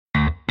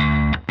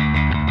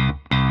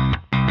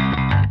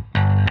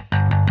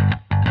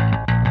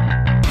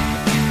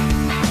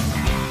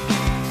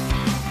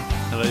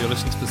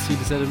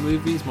Z of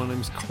Movies. My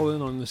name's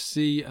Colin on the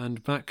C,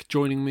 and back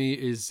joining me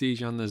is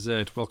Zijan the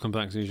Z. Welcome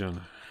back,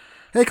 Zijan.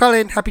 Hey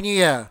Colin, Happy New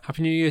Year.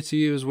 Happy New Year to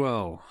you as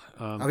well.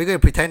 Are we going to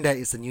pretend that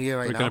it's the New Year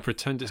right now? We're going to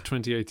pretend it's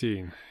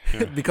 2018.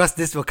 Yeah. Because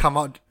this will come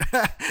out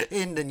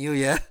in the New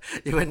Year,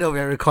 even though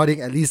we're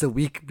recording at least a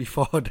week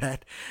before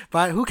that.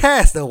 But who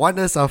cares? The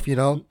wonders of,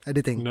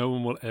 editing. No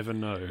one will ever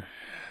know.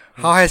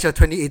 How has your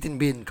 2018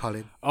 been,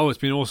 Colin? Oh, it's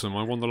been awesome.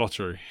 I won the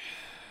lottery.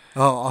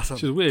 Oh, awesome.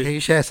 Which is weird. Can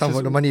you share some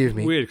of the money with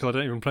me? Weird, because I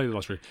don't even play the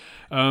lottery.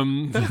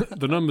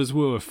 The numbers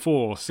were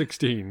 4,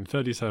 16,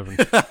 37.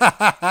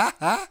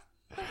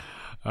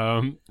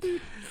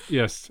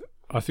 Yes,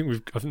 I think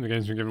the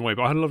game's been given away.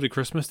 But I had a lovely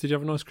Christmas. Did you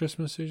have a nice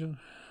Christmas, Susan?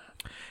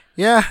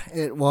 Yeah,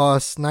 it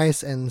was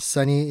nice and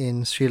sunny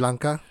in Sri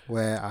Lanka,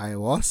 where I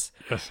was.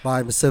 Yes. But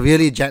I'm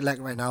severely jet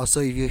lagged right now, so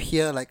if you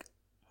hear like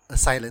a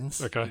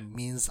silence, okay, it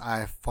means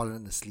I've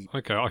fallen asleep.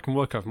 Okay, I can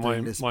work out my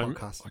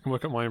podcast. I can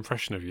work out my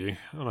impression of you,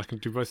 and I can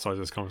do both sides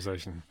of this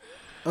conversation.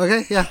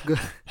 Okay, yeah, good.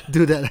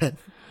 Do that then.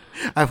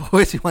 I've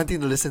always been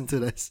wanting to listen to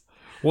this.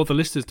 What the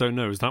listeners don't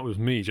know is that was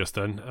me just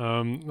then.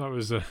 That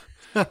was.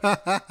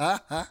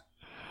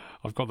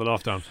 I've got the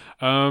laugh down.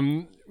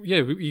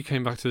 Yeah, you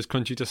came back to this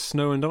country to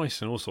snow and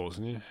ice and all sorts,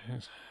 didn't you?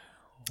 Yes.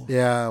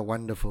 Yeah,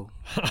 wonderful.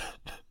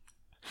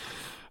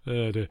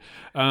 Oh dear.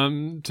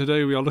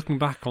 Today we are looking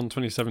back on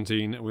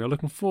 2017. We are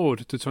looking forward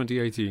to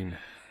 2018.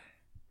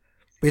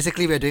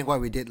 Basically, we're doing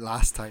what we did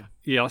last time.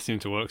 Yeah, that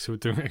seemed to work, so we're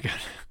doing it again.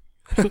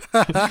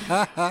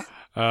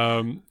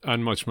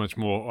 And much, much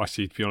more.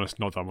 Actually, to be honest,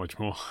 not that much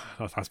more.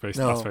 That's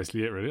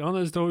basically it, really. Oh,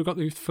 we've got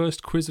the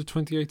first quiz of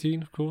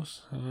 2018, of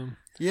course.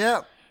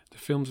 Yeah. The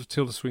films of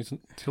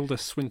Tilda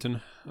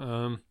Swinton.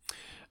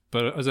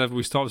 But as ever,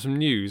 we start with some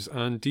news.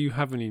 And do you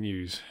have any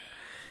news?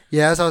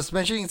 Yeah, as I was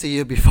mentioning to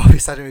you before we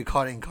started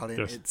recording, Colin,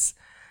 yes. It's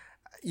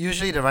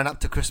usually the run up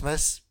to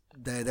Christmas.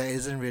 There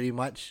isn't really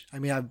much. I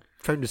mean, I'm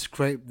trying to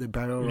scrape the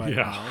barrel right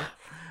now.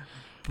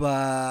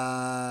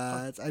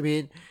 But, I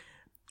mean,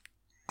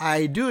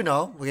 I do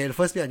know, okay, the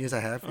first bit of news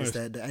I have is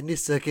that the Andy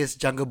Serkis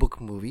Jungle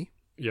Book movie.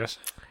 Yes.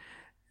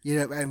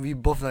 And we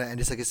both know that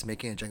Andy Serkis is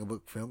making a Jungle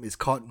Book film. It's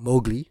called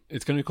Mowgli.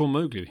 It's going to be called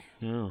Mowgli.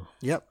 Yeah.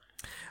 Yep.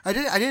 I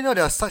didn't know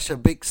there was such a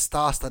big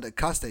star-studded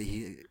cast that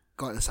he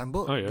got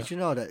assembled. Oh, yeah. Did you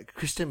know that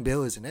Christian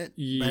Bale is in it?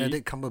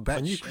 Benedict Cumberbatch.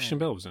 I knew Christian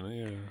Bale was in it,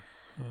 yeah.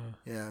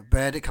 Yeah,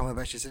 Benedict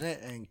Cumberbatch is in it,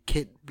 and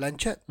Kate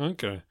Blanchett.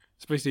 Okay.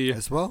 It's basically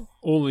as well.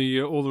 All the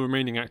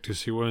remaining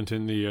actors who weren't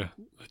in the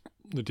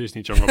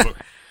Disney Jungle Book.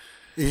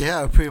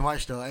 Yeah, pretty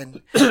much though.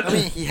 And I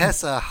mean, he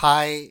has a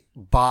high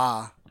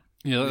bar.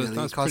 Yeah,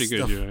 that's pretty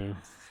good. Yeah.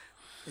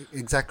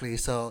 Exactly.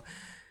 So,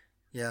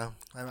 yeah,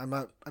 I'm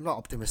not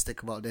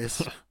optimistic about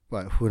this,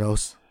 but who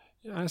knows?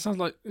 Yeah, it sounds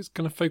like it's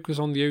going to focus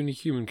on the only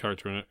human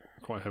character in it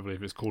quite heavily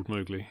if it's called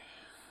Mowgli.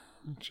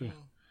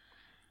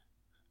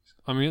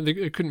 I mean,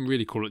 they couldn't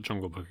really call it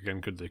Jungle Book again,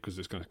 could they? Because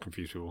it's going to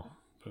confuse people.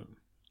 But.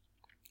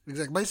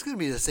 Exactly, but it's going to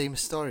be the same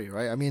story,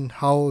 right? I mean,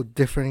 how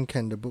different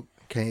can it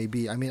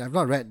be? I mean, I've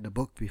not read the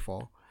book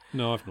before.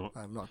 No, I've not.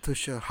 I'm not too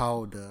sure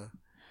how the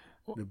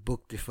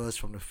book differs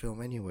from the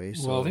film anyway.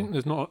 So. Well, I think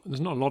there's not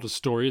a lot of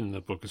story in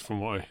the book, as from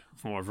what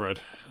I've read.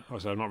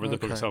 I've not read the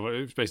book itself.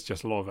 It's basically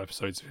just a lot of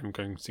episodes of him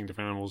going seeing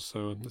different animals.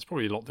 So there's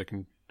probably a lot they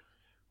can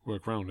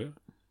work around it.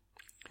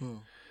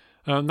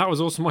 That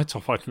was also my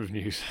top item of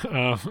news.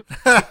 But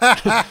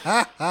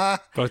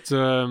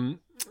so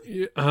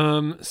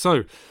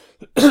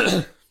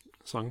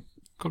I've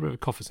got a bit of a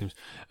cough, it seems.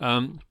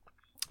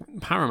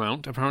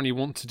 Paramount apparently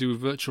want to do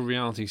virtual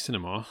reality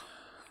cinema,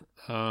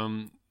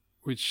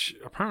 which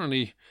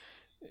apparently...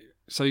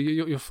 So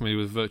you're familiar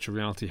with virtual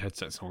reality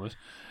headsets on this.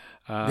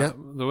 Yeah.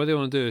 The way they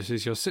want to do this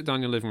is you'll sit down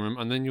in your living room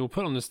and then you'll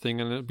put on this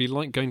thing and it'll be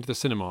like going to the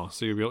cinema.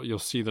 So you'll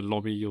see the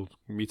lobby, you'll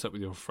meet up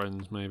with your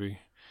friends maybe,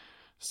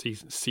 see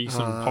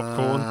some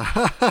popcorn.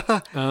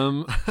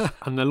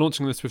 And they're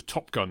launching this with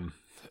Top Gun,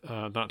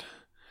 that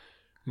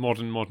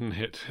modern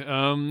hit.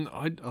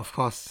 Of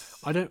course.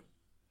 I'm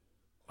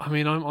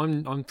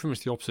pretty much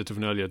the opposite of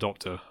an early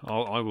adopter.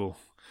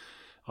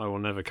 I will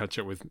never catch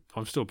up with.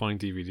 I'm still buying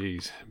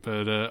DVDs,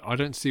 but I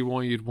don't see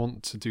why you'd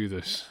want to do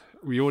this.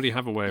 We already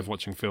have a way of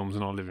watching films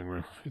in our living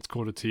room. It's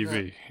called a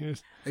TV. Yeah.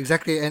 Yes.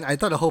 Exactly, and I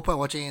thought the whole point of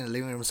watching it in the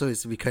living room so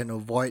is we can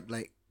avoid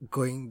like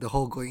going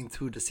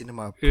through the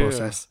cinema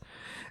process,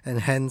 and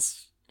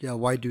hence,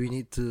 why do we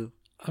need to?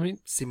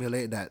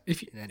 Simulate that.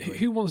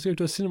 Who wants to go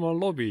to a cinema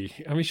lobby?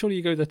 I mean, surely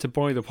you go there to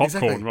buy the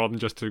popcorn rather than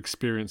just to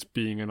experience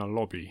being in a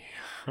lobby.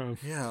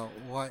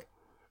 Why?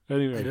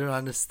 Anyway, I don't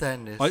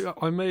understand this.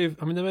 there may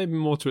be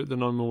more to it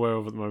than I'm aware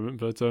of at the moment,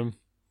 but then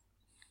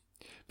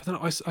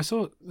I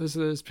saw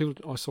there's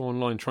people I saw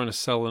online trying to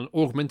sell an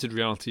augmented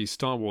reality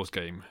Star Wars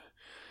game,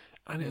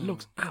 and it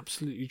looks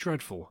absolutely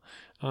dreadful.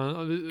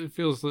 It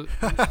feels that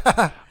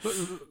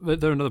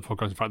they're another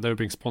podcast. In fact, they're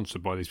being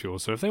sponsored by these people,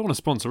 so if they want to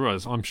sponsor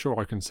us, I'm sure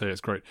I can say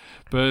it's great.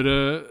 But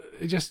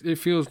it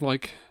feels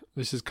like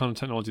this is kind of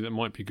technology that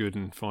might be good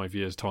in 5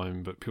 years'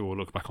 time, but people will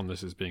look back on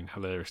this as being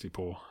hilariously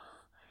poor.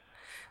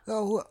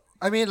 Oh,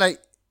 I mean,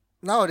 like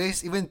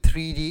nowadays, even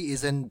 3D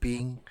isn't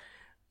being,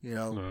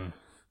 No.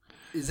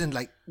 isn't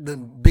like the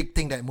big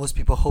thing that most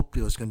people hoped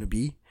it was going to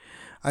be.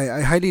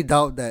 I highly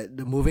doubt that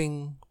the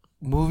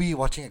movie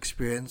watching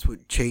experience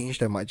would change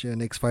that much in the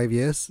next 5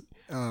 years.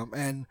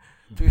 And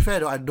to be fair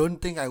though, I don't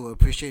think I would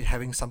appreciate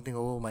having something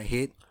over my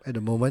head at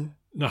the moment.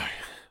 No.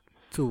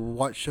 To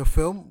watch a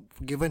film,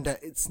 given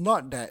that it's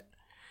not that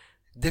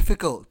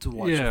difficult to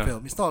watch a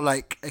film. It's not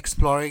like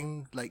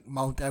exploring like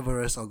Mount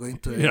Everest or going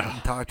to the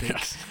Antarctic,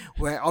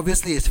 where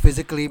obviously it's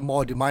physically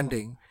more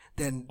demanding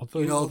than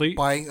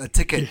buying a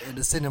ticket at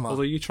the cinema.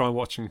 Although you try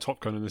watching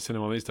Top Gun in the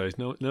cinema these days,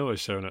 no one's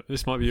showing it.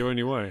 This might be your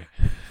only way.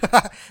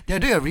 They're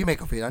doing a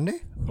remake of it, aren't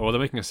they? Oh, they're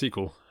making a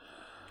sequel.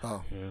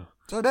 Oh, yeah.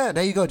 So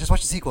there you go. Just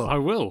watch the sequel. I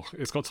will.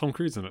 It's got Tom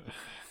Cruise in it.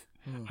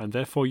 And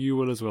therefore you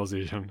will as well,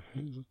 Zijan.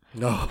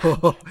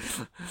 No.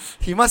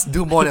 He must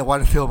do more than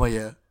one film a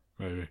year.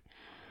 Maybe.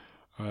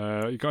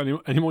 You got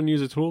any more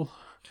news at all?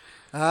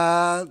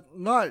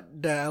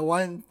 Not that I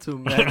want to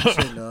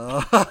mention.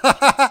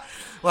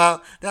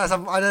 Well, there are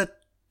some other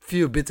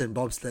few bits and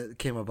bobs that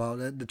came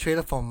about. The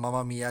trailer for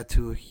Mamma Mia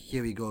 2,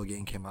 Here We Go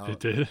Again came out. It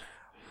did?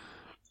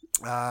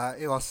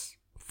 It was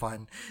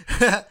fun.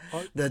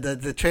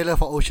 The trailer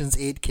for Ocean's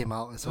 8 came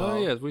out as well. Oh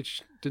yeah,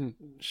 which didn't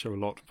show a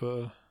lot,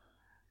 but...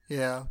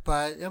 Yeah,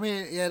 but I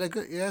mean,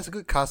 it's a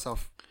good cast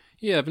of.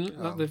 Yeah,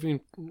 but they've been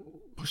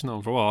pushing that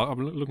on for a while.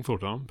 I'm looking forward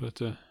to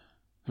that,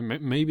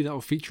 but maybe that will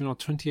feature in our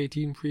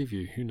 2018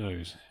 preview. Who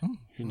knows?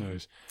 Who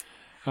knows?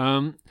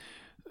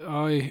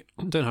 I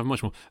don't have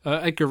much more.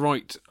 Edgar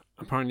Wright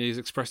apparently has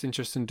expressed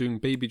interest in doing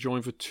Baby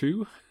Driver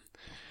 2.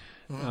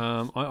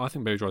 I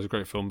think Baby Driver is a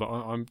great film, but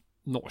I'm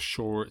not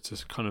sure it's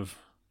a kind of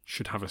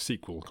should have a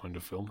sequel kind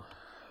of film.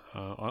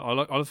 I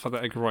like the fact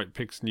that Edgar Wright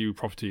picks new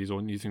properties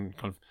or new things,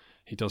 kind of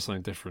he does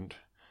something different.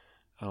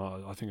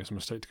 I think it's a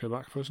mistake to go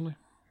back, personally.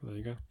 There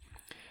you go.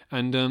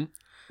 And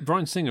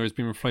Bryan Singer has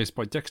been replaced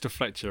by Dexter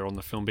Fletcher on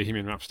the film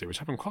Bohemian Rhapsody, which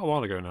happened quite a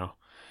while ago now.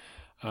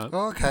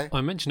 Okay.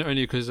 I mentioned it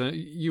only because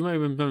you may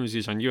remember,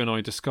 Zizan, you and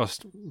I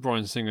discussed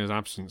Bryan Singer's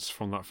absence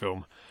from that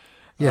film.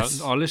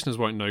 Yes. Our listeners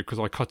won't know because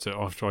I cut it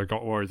after I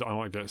got worried that I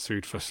might get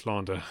sued for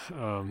slander.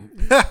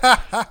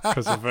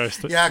 Because of various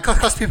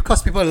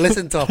because people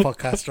listen to our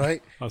podcast,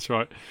 right? That's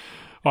right.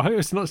 I hope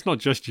it's not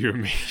just you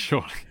and me,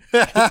 surely.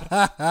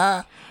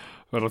 But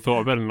I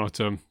thought I better not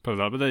put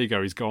that. But there you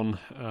go, he's gone.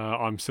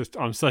 I'm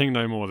saying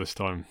no more this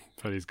time,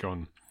 but he's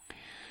gone.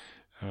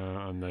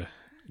 And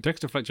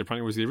Dexter Fletcher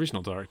apparently was the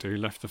original director who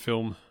left the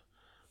film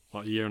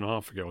like a year and a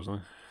half ago or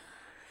something.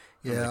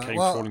 Yeah, and came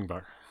crawling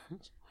back.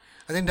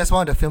 I think that's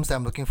one of the films that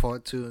I'm looking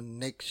forward to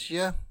next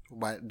year,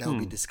 but that will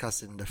be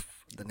discussed in the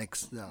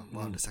next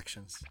one of the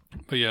sections.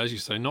 But yeah, as you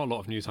say, not a lot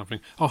of news happening.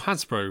 Oh,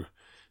 Hasbro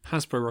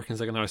reckons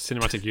they're going to have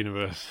a cinematic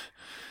universe.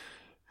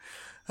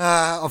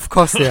 Of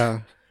course they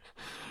are.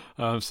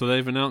 So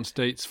they've announced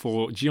dates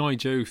for G.I.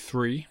 Joe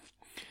 3,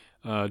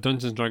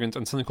 Dungeons and Dragons,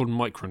 and something called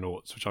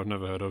Micronauts, which I've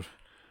never heard of,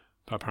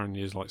 but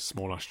apparently is like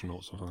small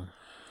astronauts or something.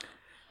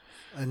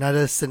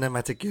 Another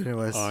cinematic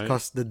universe,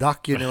 because the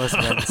Dark Universe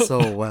went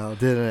so well,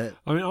 didn't it?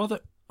 I mean,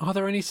 are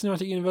there any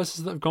cinematic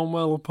universes that have gone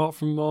well apart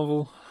from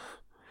Marvel?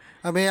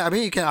 I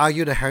mean, you can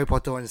argue the Harry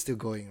Potter one is still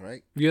going,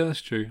 right? Yeah,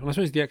 that's true. And I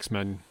suppose the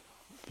X-Men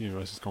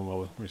universe has gone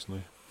well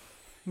recently.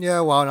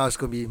 Yeah, well, now it's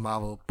going to be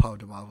Marvel, part of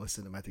the Marvel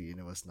Cinematic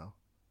Universe now.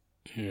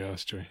 Yeah,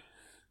 that's true.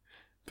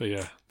 But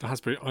yeah, the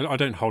Hasbro. I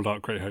don't hold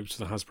out great hopes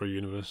for the Hasbro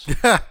universe.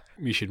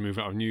 We should move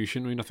out of news,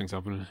 shouldn't we? Nothing's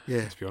happening. Yeah,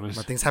 let's be honest.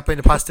 Nothing's happened in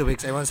the past 2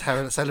 weeks. Everyone's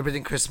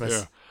celebrating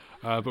Christmas.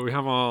 Yeah. But we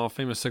have our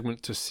famous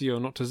segment to see or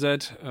not to Z.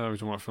 We're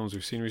talking about films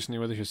we've seen recently,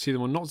 whether you should see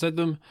them or not Z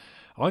them.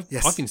 I've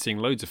been seeing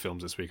loads of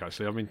films this week,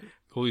 actually. I mean,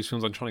 all these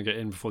films I'm trying to get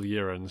in before the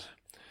year ends.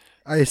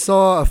 I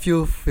saw a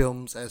few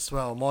films as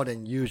well, more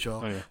than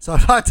usual. Oh, yeah. So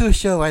I'm not too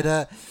sure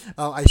whether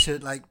I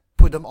should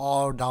put them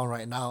all down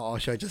right now, or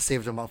should I just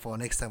save them up for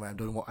next time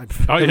when I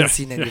haven't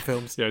seen any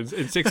films? Yeah,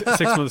 in six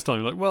months'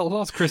 time, you're like, well,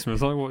 last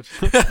Christmas I watched.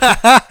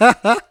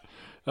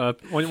 Why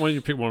don't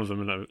you pick one of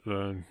them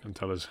and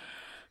tell us?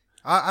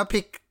 I'll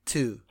pick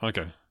two.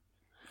 Okay.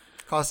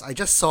 Because I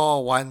just saw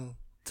one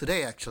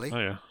today, actually. Oh,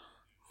 yeah.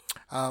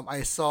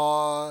 I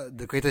saw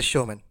The Greatest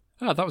Showman.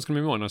 Ah, that was going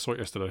to be mine. I saw it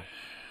yesterday.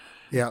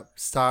 Yeah,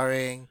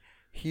 starring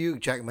Hugh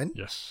Jackman.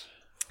 Yes.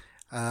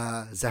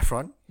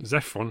 Zephron.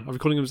 Are we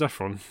calling him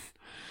Zephron?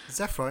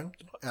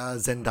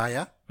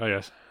 Zendaya. Oh,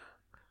 yes.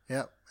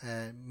 Yep.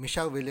 And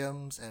Michelle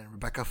Williams and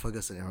Rebecca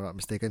Ferguson, if I'm not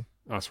mistaken.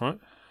 That's right.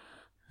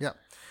 Yep.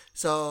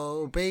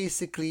 So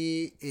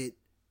basically, it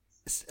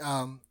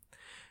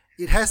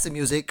has the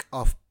music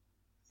of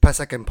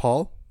Pasek and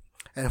Paul.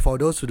 And for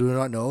those who do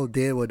not know,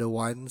 they were the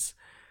ones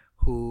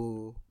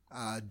who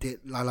did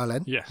La La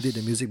Land. Yes. Did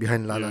the music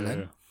behind La La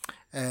Land. Yeah.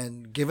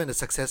 And given the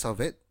success of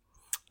it,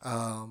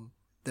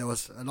 there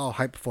was a lot of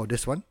hype for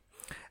this one.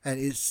 And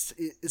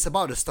it's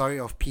about the story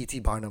of P.T.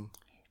 Barnum.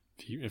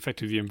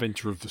 Effectively the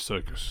inventor of the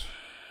circus.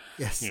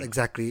 Yes,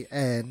 exactly.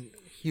 And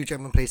Hugh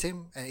Jackman plays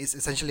him. And it's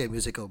essentially a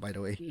musical, by the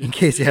way, in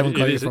case you haven't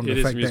got it from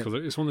the fact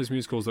that... It's one of those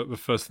musicals that the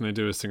first thing they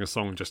do is sing a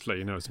song just to let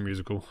you know it's a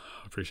musical.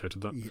 I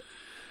appreciated that.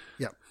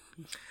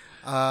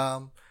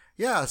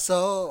 Yeah.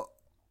 So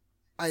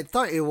I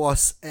thought it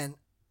was an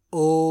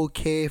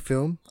okay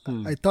film.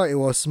 I thought it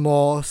was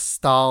more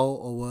style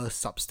over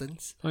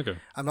substance. Okay.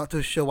 I'm not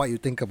too sure what you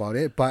think about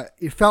it, but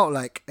it felt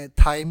like at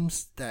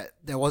times that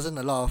there wasn't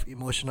a lot of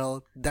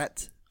emotional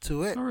depth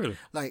to it. Oh, really?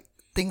 Like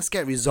things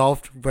get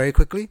resolved very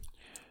quickly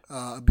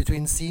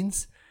between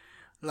scenes.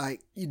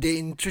 Like they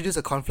introduce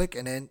a conflict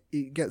and then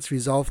it gets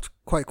resolved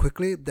quite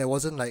quickly. There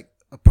wasn't like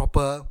a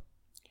proper,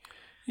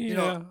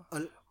 I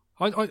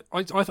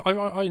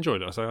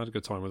enjoyed it. So I had a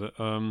good time with it.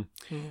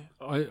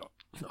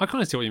 I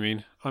kind of see what you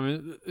mean. I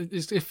mean,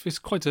 it's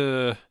quite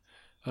an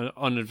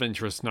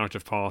unadventurous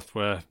narrative path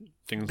where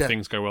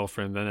things go well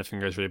for him, then everything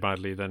goes really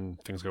badly, then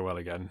things go well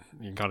again.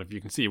 You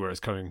can see where it's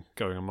going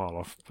a mile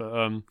off. But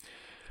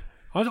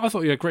I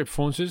thought you had great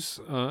performances.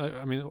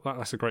 I mean,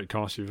 that's a great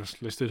cast you've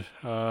just listed.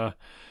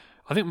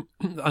 I think,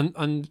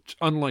 and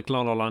unlike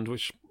La La Land,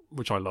 which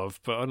I love,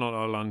 but unlike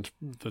La La Land,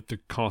 the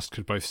cast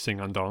could both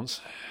sing and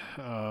dance.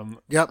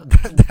 Yep,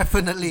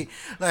 definitely.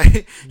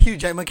 Like Hugh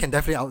Jackman can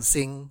definitely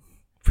outsing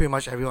pretty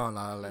much everyone on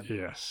La La Land.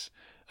 Yes.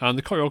 And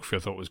the choreography I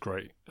thought was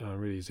great,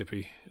 really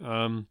zippy.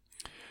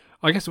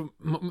 I guess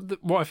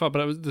what I felt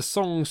about it was the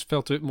songs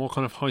felt a bit more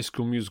kind of High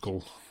School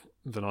Musical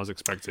than I was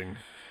expecting.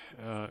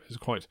 It was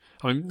quite...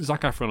 I mean,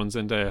 Zac Efron and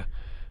Zendaya,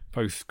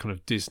 both kind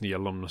of Disney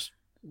alumni,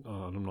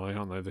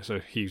 aren't they? So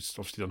he's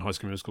obviously done High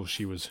School Musical.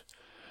 She was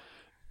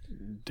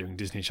doing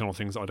Disney Channel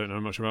things that I don't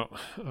know much about.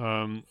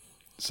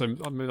 So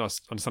I mean,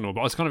 that's understandable.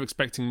 But I was kind of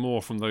expecting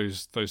more from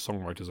those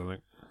songwriters, I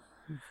think.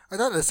 I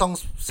thought the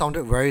songs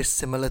sounded very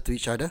similar to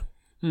each other.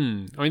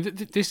 I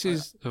mean, this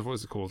is... what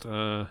is it called?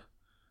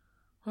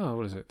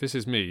 What is it? This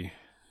Is Me.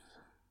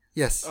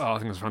 Yes. Oh, I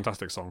think it's a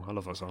fantastic song. I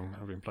love that song.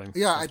 I've been playing.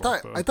 Yeah, I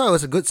thought it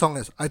was a good song.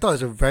 I thought it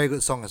was a very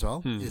good song as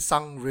well. It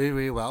sung really,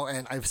 really well.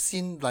 And I've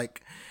seen,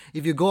 like,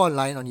 if you go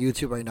online on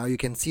YouTube right now, you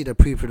can see the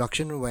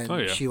pre-production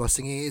when she was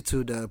singing it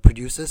to the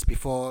producers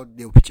before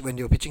when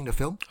they were pitching the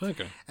film.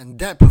 Okay. And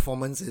that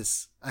performance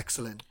is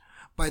excellent.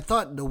 But I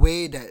thought the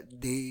way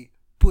that they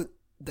put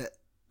that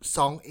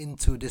song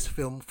into this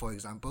film, for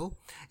example,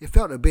 it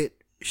felt a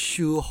bit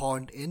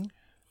shoehorned in.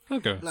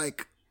 Okay.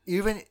 Like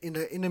even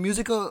in the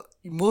musical,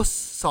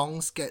 most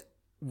songs get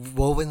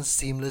woven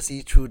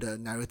seamlessly through the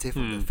narrative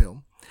of the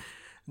film,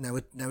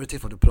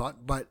 narrative of the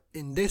plot. But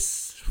in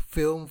this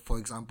film, for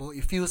example,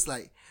 it feels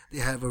like they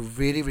have a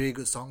really, really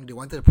good song they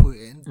wanted to put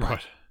in,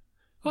 but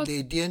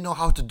they didn't know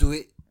how to do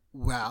it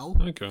well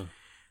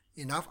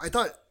enough. I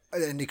thought,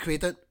 and they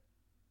created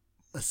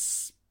a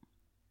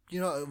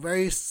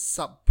very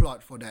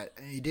subplot for that,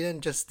 and it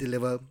didn't just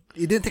deliver.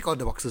 It didn't tick all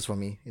the boxes for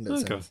me in that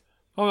sense.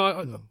 Oh,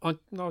 I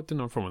didn't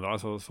have a problem with that.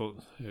 I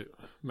thought it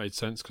made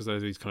sense because they're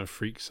these kind of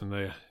freaks and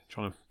they're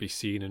trying to be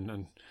seen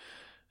and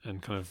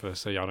kind of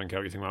say, I don't care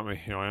what you think about me.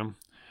 Here I am.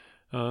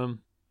 I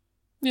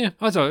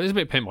don't know. It's a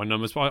bit paint by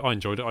numbers, but I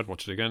enjoyed it. I'd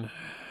watch it again.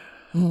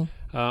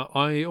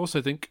 I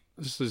also think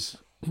this has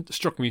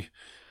struck me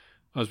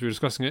as we were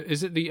discussing it.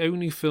 Is it the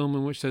only film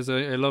in which there's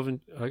a love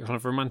and kind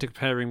of romantic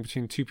pairing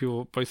between two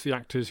people, both the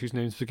actors whose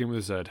names begin with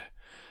a Z?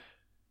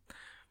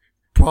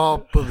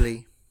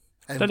 Probably.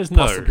 And let us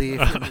possibly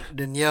know. in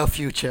the near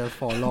future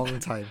for a long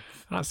time.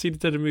 At See the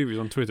Dead in Movies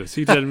on Twitter.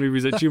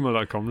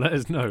 cdeadmovies@gmail.com. Let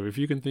us know if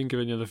you can think of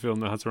any other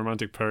film that has a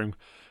romantic pairing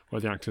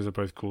where the actors are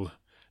both called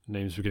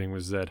names beginning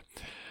with Z.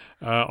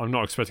 I'm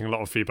not expecting a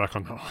lot of feedback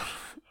on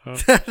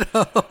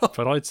that.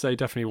 But I'd say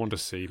definitely want to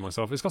see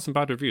myself. It's got some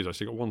bad reviews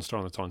actually. Got 1 star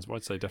on the Times, but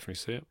I'd say definitely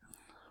see it.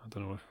 I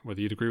don't know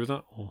whether you'd agree with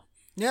that or.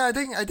 Yeah, I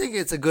think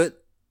it's a good.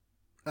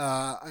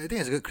 I think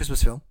it's a good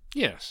Christmas film.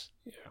 Yes.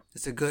 Yeah.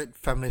 It's a good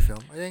family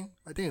film. I think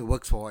it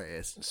works for what it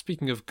is.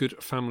 Speaking of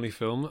good family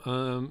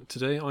film,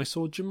 today I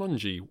saw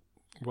Jumanji,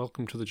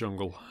 Welcome to the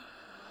Jungle.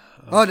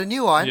 The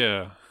new one?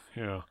 Yeah.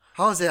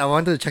 How is it? I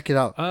wanted to check it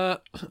out.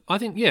 I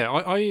think,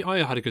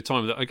 I had a good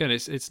time with it. Again,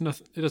 it's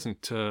nothing. It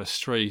doesn't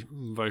stray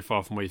very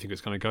far from where you think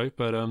it's going to go.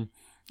 But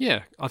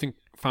I think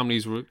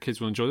kids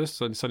will enjoy this.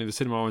 So certainly the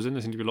cinema I was in,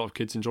 there seemed to be a lot of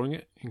kids enjoying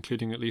it,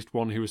 including at least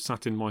one who was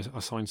sat in my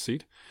assigned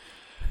seat.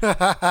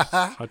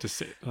 I had to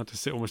sit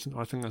almost.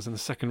 I think I was in the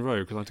second row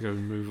because I had to go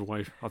and move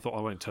away. I thought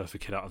I won't turf a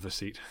kid out of the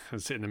seat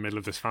and sit in the middle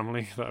of this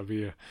family. That'd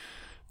be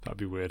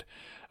weird.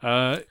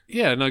 A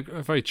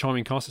very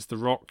charming cast. It's The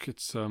Rock.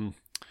 It's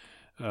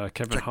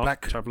Kevin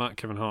Hart, Jack Black,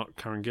 Kevin Hart,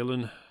 Karen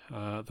Gillan.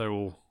 They're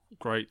all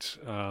great.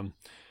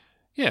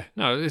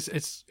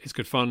 It's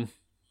good fun.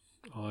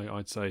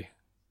 I'd say,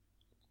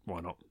 why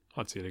not?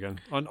 I'd see it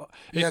again.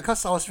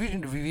 Because I was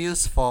reading the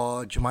reviews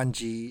for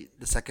Jumanji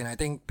the second. I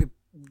think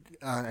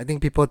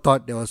people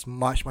thought it was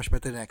much, much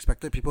better than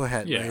expected. People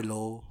had very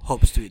low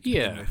hopes to it to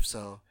begin with.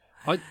 So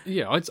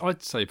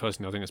I'd say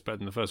personally I think it's better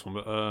than the first one,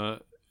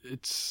 but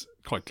it's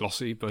quite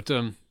glossy. But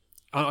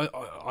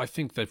I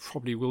think there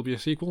probably will be a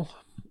sequel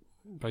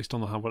based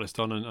on how well it's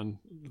done and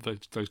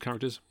those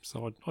characters.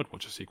 So I'd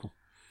watch a sequel.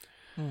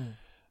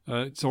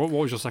 So what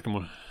was your second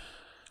one?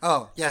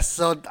 Oh yes,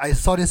 so I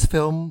saw this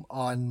film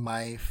on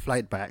my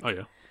flight back. Oh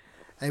yeah.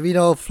 And we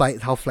know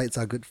how flights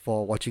are good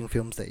for watching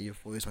films that you've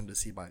always wanted to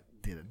see but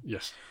didn't.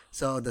 Yes.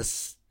 So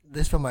this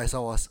film I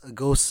saw was A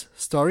Ghost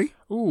Story.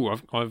 Ooh,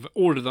 I've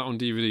ordered that on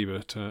DVD,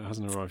 but it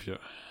hasn't arrived yet.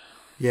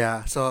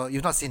 Yeah, so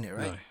you've not seen it,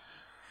 right? No.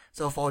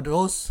 So for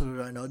those who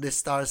don't know, this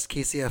stars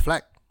Casey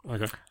Affleck.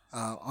 Okay.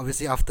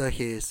 Obviously after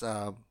his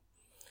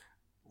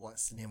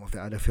what's the name of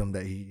the other film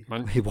that he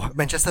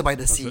Manchester by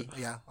the That's Sea. it.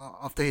 Yeah,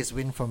 after his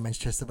win from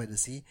Manchester by the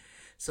Sea,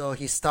 so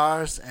he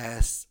stars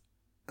as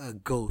a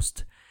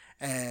ghost,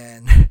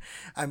 and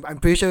I'm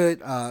pretty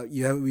sure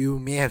you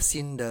may have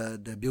seen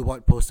the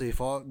billboard poster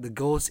before. The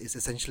ghost is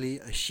essentially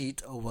a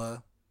sheet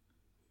over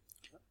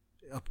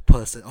a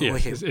person over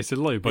him. It's a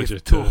low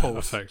budget two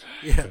holes. effect.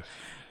 Yeah.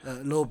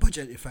 Low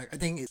budget effect. I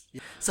think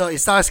so. It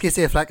stars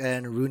Casey Affleck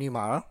and Rooney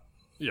Mara.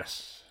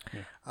 Yes.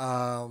 Yeah.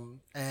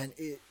 And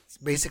it's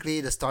basically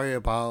the story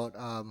about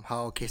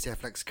how Casey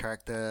Affleck's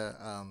character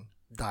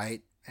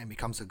died and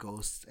becomes a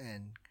ghost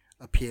and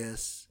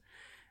appears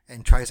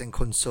and tries and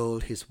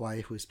console his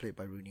wife, who is played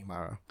by Rooney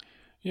Mara.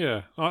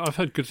 Yeah, I've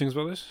heard good things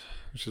about this,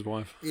 which is why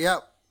I've Yeah.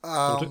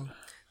 it.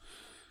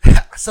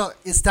 So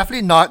it's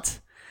definitely not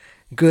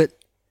good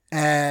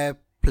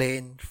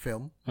airplane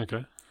film.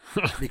 Okay.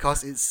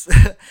 Because it's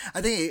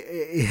I think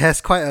it has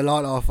quite a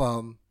lot of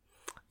when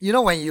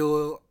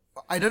you,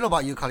 I don't know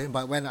about you, Colin,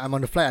 but when I'm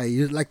on the flight, I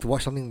usually like to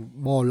watch something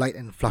more light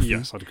and fluffy.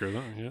 Yes, I'd agree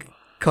with that. Yeah.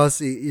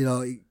 Because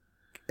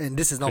and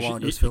this is not one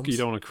of those films. You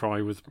don't want to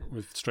cry with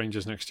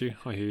strangers next to you.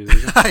 I hear you.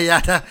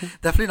 Yeah,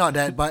 definitely not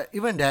that. But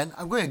even then,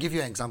 I'm going to give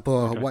you an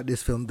example of what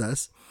this film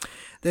does.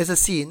 There's a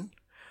scene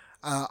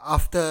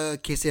after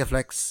Casey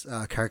Affleck's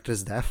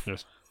character's death.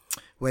 Yes.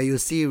 Where you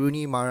see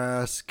Rooney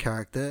Mara's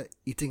character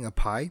eating a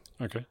pie.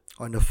 Okay.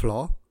 On the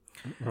floor.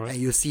 Right.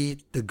 And you see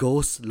the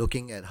ghost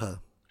looking at her.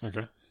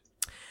 Okay.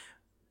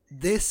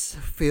 This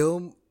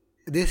film,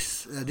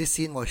 this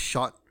scene was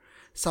shot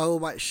so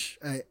much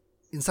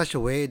in such a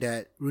way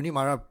that Rooney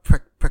Mara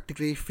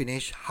practically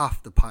finished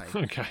half the pie.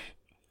 Okay.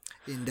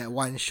 In that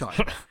one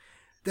shot.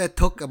 That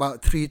took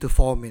about 3 to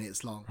 4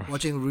 minutes long.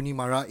 Watching Rooney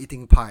Mara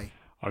eating pie.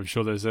 I'm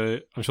sure there's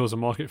a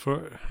market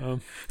for it.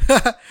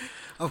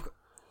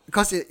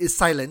 Because it's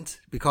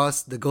silent,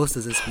 because the ghost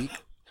doesn't speak.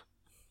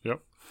 Yep.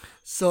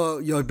 So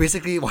you're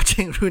basically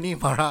watching Rooney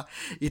Mara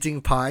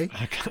eating pie.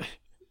 Okay.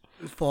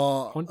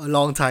 For a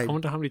long time. I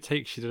wonder how many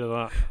takes she did of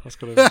that. That's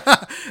gotta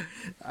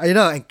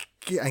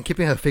be... and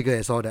keeping her figure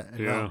as all that.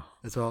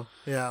 As well.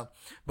 Yeah.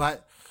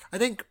 But I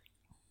think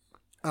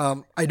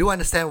I do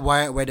understand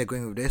where they're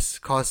going with this,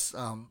 because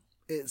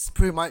it's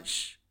pretty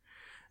much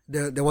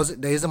there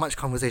isn't much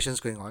conversations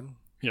going on.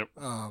 Yep.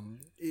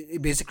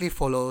 It basically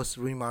follows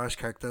Rooney Mara's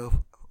character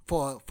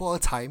for a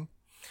time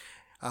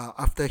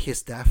after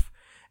his death,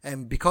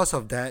 and because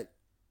of that,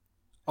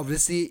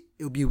 obviously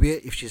it would be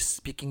weird if she's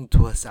speaking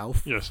to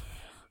herself. Yes.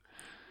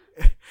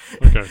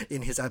 Okay.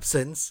 In his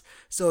absence.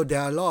 So there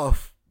are a lot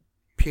of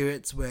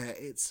periods where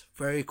it's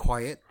very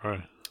quiet.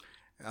 Right.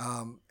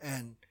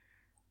 And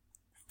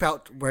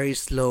felt very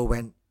slow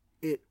when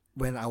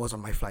I was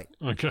on my flight.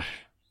 Okay.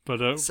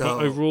 But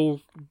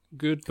overall,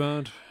 good,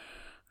 bad?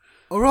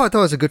 Overall, I thought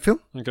it was a good film.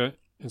 Okay.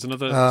 It's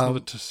another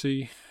to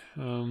see.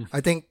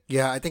 I think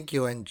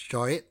you'll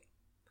enjoy it.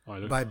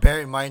 But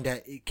bear in mind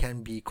that it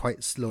can be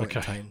quite slow at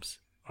times.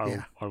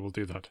 I will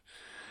do that.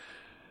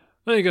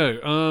 There you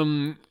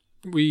go.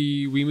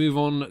 We move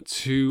on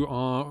to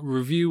our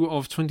review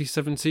of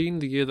 2017,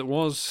 the year that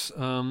was,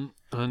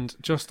 and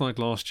just like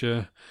last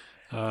year,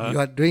 you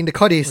are doing the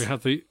Coddies. We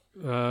had the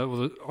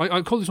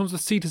I call these ones the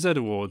C to Z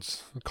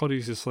Awards. The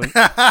Coddies is something.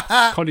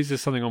 Coddies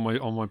is something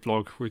on my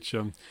blog, which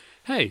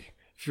hey,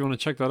 if you want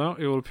to check that out,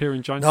 it will appear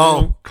in January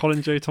on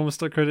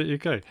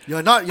colinjthomas.co.uk.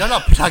 You're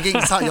not plugging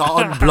your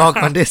own blog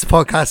on this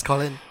podcast,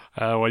 Colin.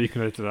 Well, you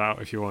can edit it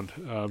out if you want,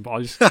 but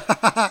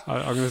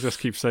I'm going to just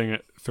keep saying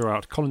it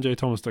throughout.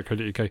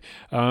 colinjthomas.co.uk.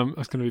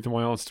 That's going to be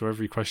my answer to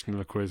every question in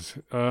the quiz.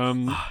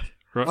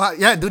 Right.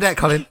 Yeah, do that,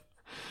 Colin.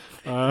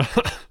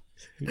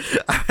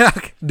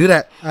 Do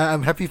that.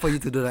 I'm happy for you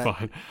to do that.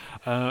 Fine.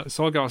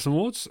 So I'll go out some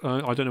awards.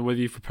 I don't know whether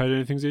you've prepared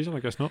anything, Zijan.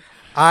 I guess not.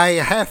 I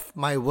have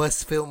my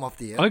worst film of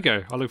the year.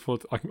 Okay. I look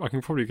forward. I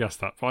can probably guess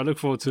that, but I look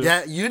forward to.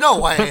 Yeah, you know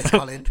what it is,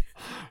 Colin.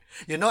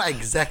 You know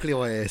exactly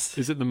what it is.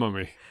 Is it The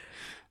Mummy?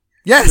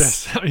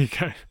 Yes. There you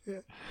go.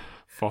 Yeah.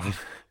 Fine.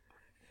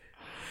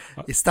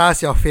 It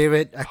stars your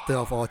favorite actor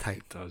of all time.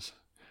 It does.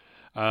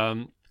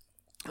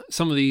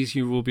 Some of these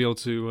you will be able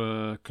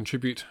to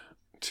contribute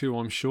to,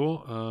 I'm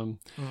sure.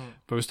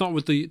 But we'll start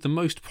with the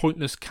most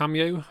pointless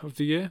cameo of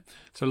the year.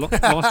 So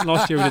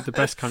last year we did the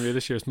best cameo.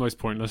 This year is most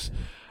pointless.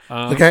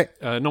 Okay.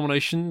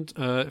 Nomination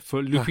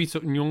for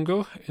Lupita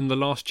Nyong'o in The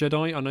Last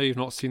Jedi. I know you've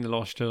not seen The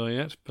Last Jedi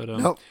yet, but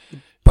no.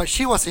 But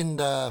she was in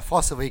the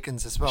Force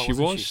Awakens as well. She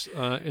wasn't was, she?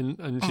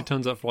 and she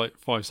turns up for like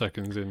 5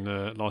 seconds in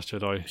Last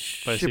Jedi.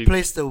 She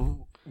plays the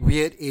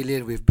weird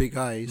alien with big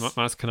eyes.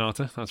 Maz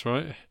Kanata, that's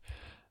right.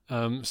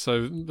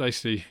 So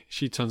basically,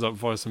 she turns up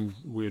via some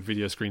weird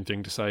video screen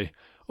thing to say,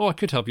 "Oh, I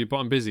could help you, but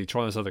I'm busy.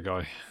 Try this other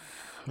guy."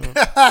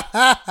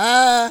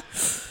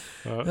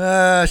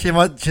 She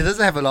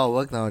doesn't have a lot of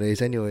work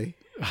nowadays, anyway.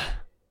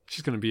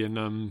 She's going to be in.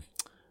 Oh,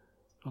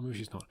 maybe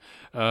she's not.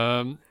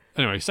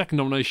 Anyway, second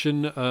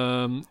nomination.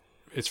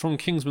 It's from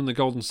Kingsman: The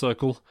Golden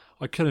Circle.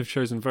 I could have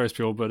chosen various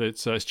people, but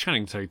it's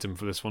Channing Tatum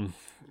for this one,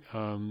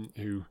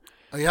 who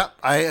Oh, yeah,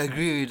 I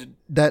agree with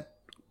that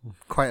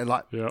quite a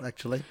lot,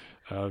 actually.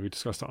 We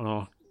discussed that on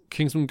our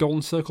Kingsman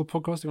Golden Circle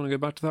podcast, if you want to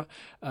go back to that.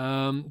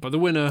 But the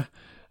winner,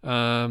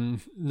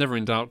 never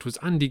in doubt, was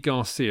Andy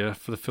Garcia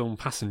for the film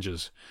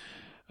Passengers.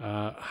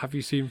 Have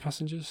you seen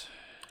Passengers?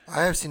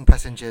 I have seen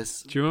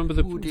Passengers. Do you remember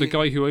the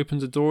guy who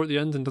opens a door at the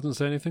end and doesn't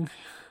say anything?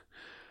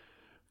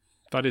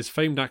 That is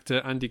famed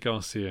actor Andy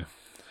Garcia.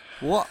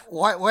 What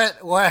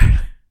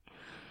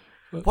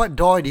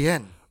door at the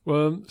end?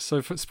 Well,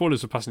 so for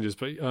spoilers for Passengers,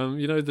 but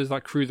there's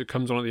that crew that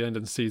comes on at the end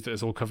and sees that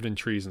it's all covered in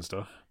trees and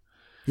stuff.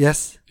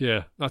 Yes.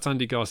 Yeah, that's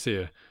Andy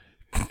Garcia,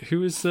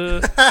 who is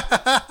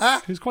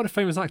who's quite a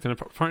famous actor. And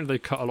apparently, they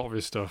cut a lot of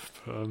his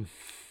stuff.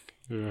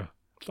 Yeah,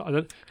 I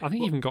think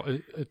he even got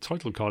a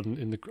title card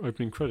in the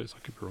opening credits. I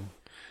could be wrong.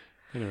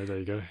 Anyway, there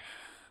you go.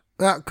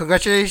 Well,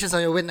 congratulations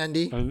on your win,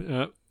 Andy.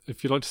 And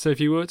if you'd like to say a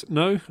few words,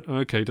 no.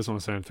 Okay, doesn't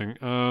want to say anything.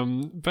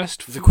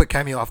 It's a quick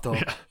cameo after all.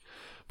 Yeah.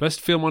 Best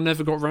film I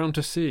never got round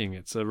to seeing.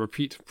 It's a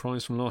repeat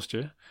prize from last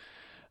year.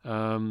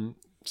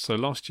 So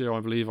last year, I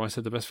believe I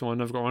said the best film I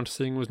never got around to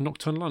seeing was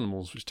Nocturnal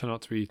Animals, which turned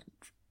out to be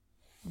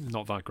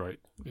not that great,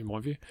 in my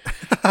view.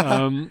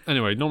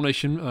 Anyway,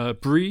 nomination,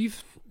 Breathe,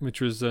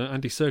 which was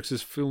Andy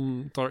Serkis'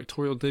 film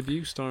directorial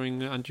debut,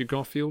 starring Andrew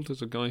Garfield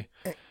as a guy.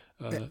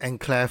 And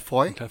Claire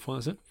Foy. Claire Foy,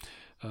 that's it.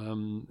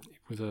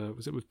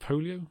 Was it with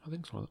polio? I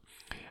think something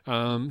like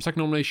that.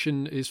 Second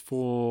nomination is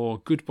for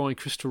Goodbye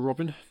Christopher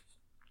Robin,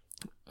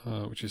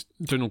 which is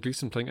Donald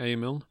Gleason playing A.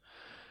 Milne.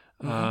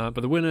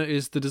 But the winner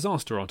is The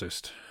Disaster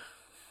Artist,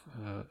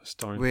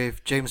 starring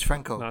with James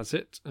Franco. That's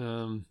it.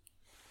 The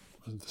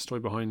story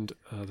behind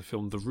the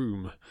film The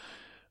Room,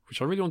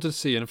 which I really wanted to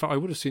see, and in fact I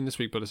would have seen this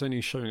week, but it's only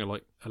showing at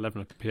like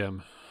 11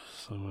 p.m.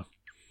 So,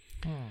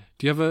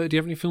 do you have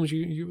any films or do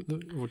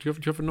you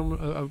have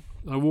an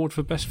award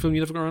for best film you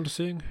never got around to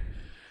seeing?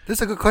 This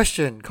is a good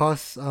question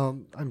because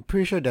I'm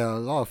pretty sure there are a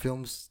lot of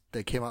films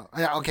that came out.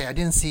 I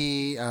didn't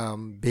see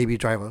Baby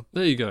Driver.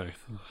 There you go.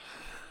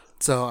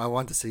 So I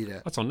want to see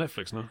that. That's on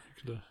Netflix now.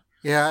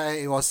 Yeah,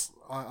 it was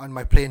on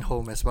my plane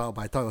home as well,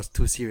 but I thought it was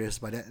too serious.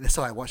 But that's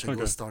why I watched A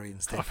Ghost Story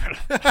instead.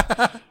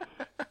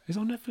 Is it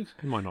on Netflix?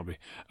 It might not be.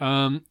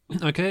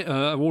 Okay,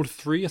 award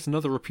 3. That's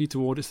another repeat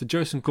award. It's the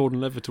Joseph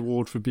Gordon-Levitt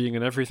Award for being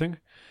in everything.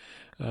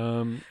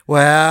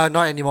 Well,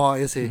 not anymore,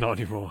 is it? Not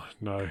anymore,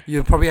 no.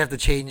 You probably have to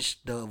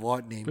change the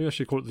award name. We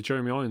actually call it the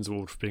Jeremy Irons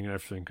Award for being in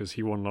everything because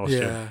he won last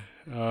year.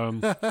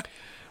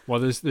 Well,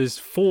 there's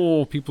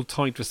 4 people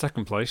tied for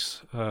second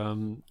place.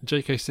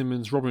 J.K.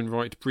 Simmons, Robin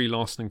Wright, Brie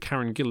Larson, and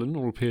Karen Gillan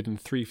all appeared in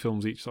 3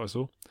 films each that I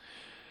saw.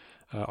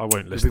 I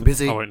won't list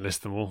them. I won't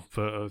list them all,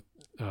 but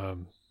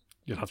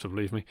you'll have to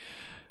believe me.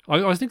 I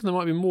was thinking there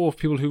might be more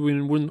people who were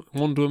in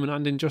Wonder Woman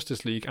and in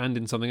Justice League and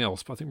in something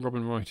else, but I think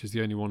Robin Wright is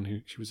the only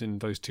one she was in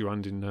those 2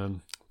 and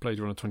in Blade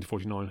Runner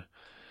 2049.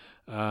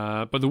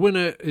 But the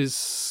winner is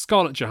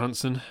Scarlett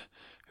Johansson,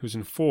 who's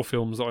in 4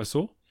 films that I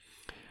saw.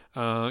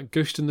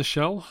 Ghost in the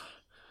Shell,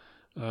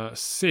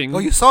 Sing. Oh,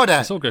 you saw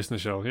that? I saw Ghost in the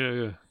Shell,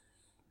 yeah.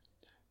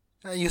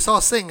 You saw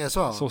Sing as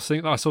well? I saw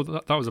Sing. I saw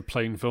that was a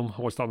plane film.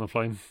 I watched that on the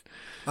plane.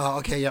 Oh,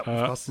 okay, yeah.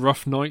 Of course.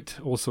 Rough Night,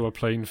 also a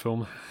plane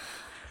film.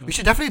 We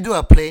should definitely do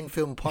a plane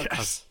film podcast.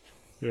 Yes.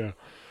 Yeah,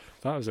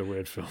 that was a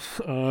weird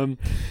film.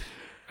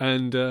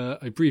 And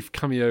a brief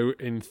cameo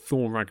in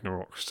Thor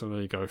Ragnarok. So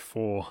there you go,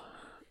 4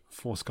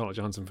 Scarlett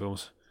Johansson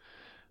films.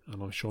 And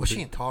I'm sure. Was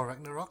she in Thor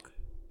Ragnarok?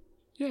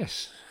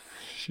 Yes,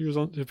 she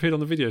appeared on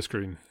the video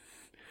screen.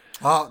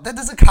 Oh, that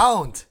doesn't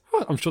count.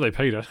 Well, I'm sure they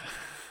paid her.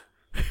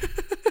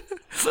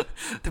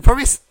 They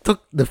probably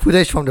took the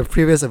footage from the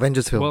previous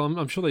Avengers film. Well,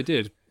 I'm sure they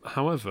did.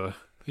 However,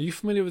 are you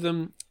familiar with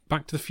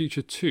Back to the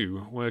Future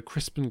 2, where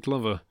Crispin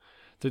Glover,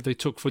 they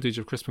took footage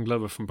of Crispin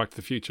Glover from Back to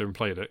the Future and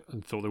played it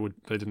and thought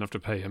they didn't have to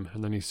pay him,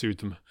 and then he sued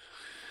them.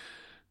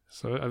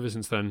 So ever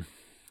since then,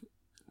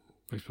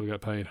 most people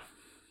get paid.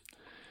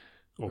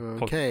 Or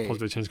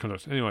possibly change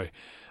conduct. Anyway,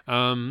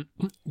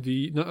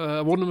 the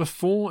award number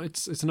 4,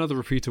 it's another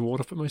repeat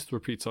award. I've put most of the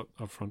repeats up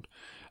front.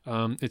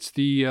 It's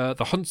the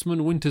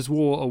Huntsman Winter's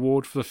War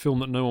Award for the film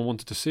that no one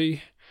wanted to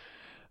see.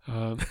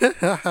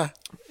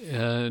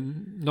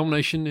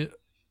 Nomination: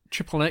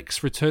 Triple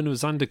X, Return of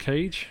Xander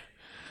Cage.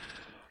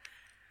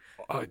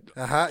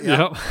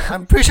 Yeah.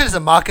 I'm pretty sure there's a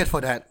market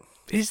for that.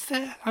 Is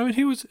there? I mean,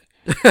 who was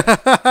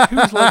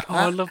like,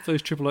 I love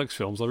those Triple X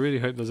films. I really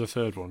hope there's a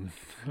third one.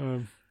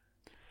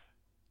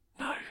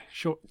 No,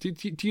 sure. Do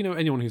you know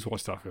anyone who's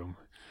watched that film?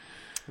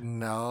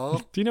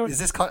 No. Do you know? Is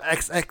this called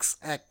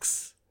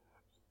XXX?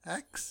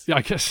 X? Yeah,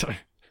 I guess so.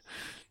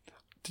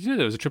 Did you know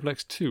there was a Triple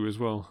X 2 as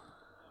well?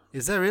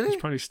 Is there really? It's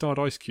apparently starred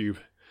Ice Cube.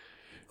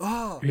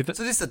 Oh, so this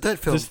is the third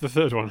film? This is the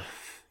third one.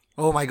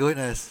 Oh my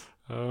goodness.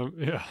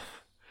 Yeah.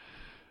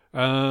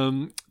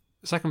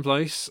 Second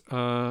place,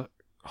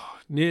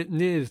 near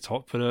the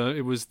top, but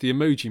it was the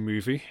Emoji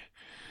Movie.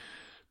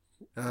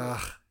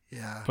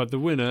 Yeah. But the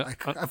winner...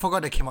 I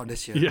forgot it came out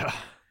this year. Yeah.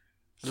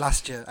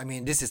 Last year. I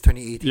mean, this is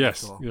 2018.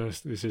 Yes,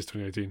 this is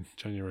 2018,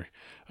 January.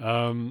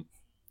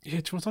 Yeah,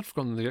 to be honest, I'd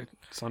forgotten the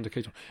Xander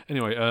Cage one.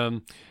 Anyway,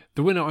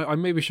 the winner, I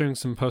may be showing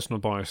some personal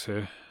bias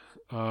here,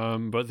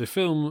 but the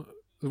film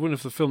the winner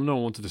for the film no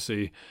one wanted to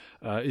see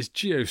is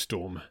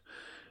Geostorm,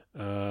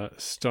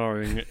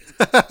 starring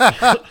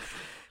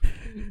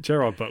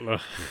Gerard Butler,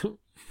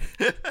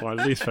 my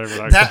least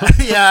favourite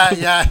actor.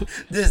 Yeah.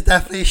 This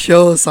definitely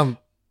shows some.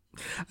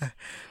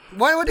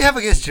 What do you have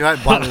against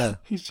Gerard Butler?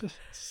 He's just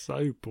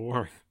so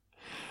boring.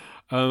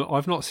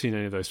 I've not seen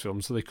any of those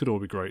films, so they could all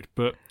be great.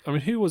 But I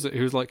mean, who was it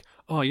who was like,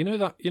 oh,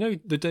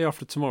 The Day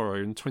After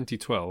Tomorrow in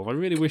 2012? I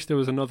really wish there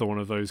was another one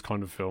of those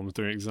kind of films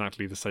doing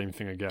exactly the same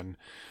thing again.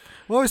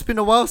 Well, it's been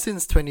a while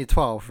since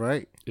 2012,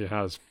 right? It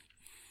has.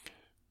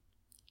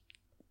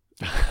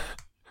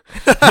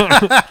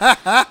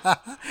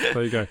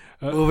 There you go.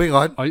 Moving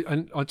on.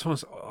 I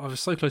was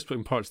so close to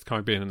putting Pirates of the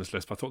Caribbean in this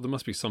list, but I thought there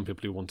must be some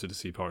people who wanted to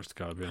see Pirates of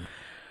the Caribbean.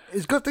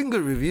 It's gotten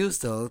good reviews,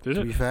 though. Did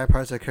to it? be fair,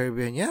 Pirates of the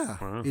Caribbean, yeah,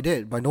 Wow. it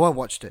did, but no one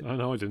watched it.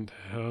 No, I didn't.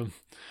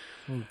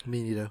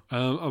 Me neither.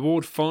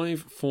 Award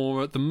 5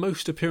 for the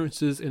most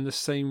appearances in the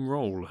same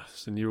role.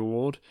 It's a new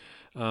award.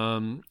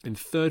 In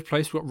third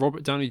place, we've got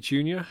Robert Downey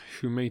Jr.,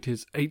 who made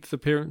his 8th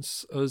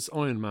appearance as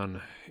Iron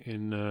Man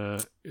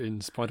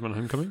in Spider-Man: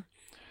 Homecoming.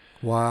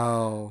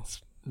 Wow.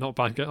 Not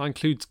bad. That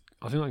includes,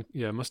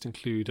 must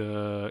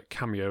include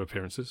cameo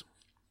appearances.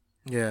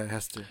 Yeah, it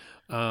has to.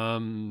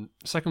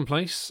 Second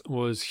place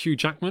was Hugh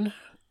Jackman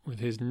with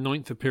his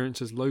 9th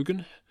appearance as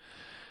Logan.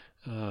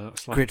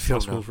 Great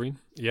film, Wolverine.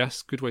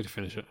 Yes, good way to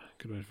finish it.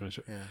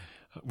 Yeah.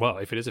 Well,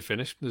 if it is a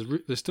finish,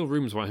 there's still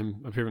rumours about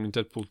him appearing in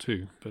Deadpool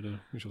 2, but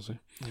we shall see.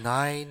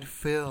 9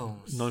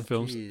 films. 9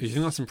 films. Jeez. You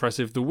think that's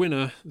impressive? The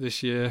winner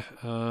this year,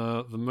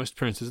 the most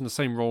appearances in the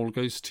same role,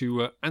 goes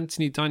to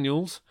Anthony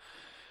Daniels.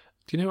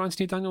 Do you know who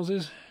Anthony Daniels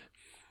is?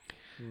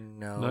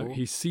 No.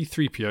 He's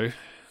C-3PO.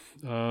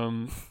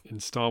 In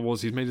Star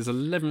Wars, he's made his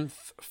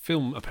 11th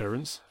film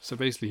appearance. So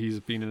basically, he's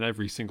been in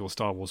every single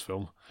Star Wars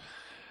film.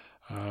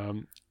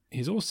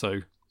 He's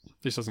also,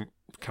 this doesn't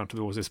count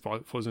towards this, but I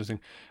thought it was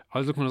interesting. I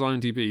was looking at his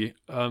IMDb.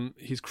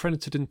 He's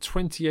credited in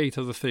 28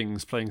 other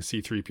things playing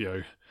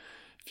C-3PO.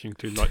 If you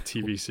include like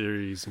TV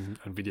series and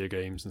video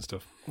games and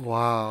stuff.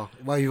 Wow.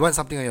 Well, you want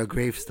something on your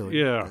gravestone.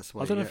 Yeah.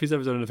 I don't know if he's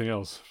ever done anything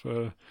else.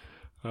 I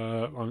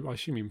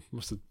assume he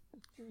must have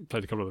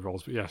played a couple of the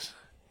roles, but yes.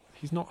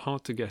 He's not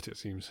hard to get, it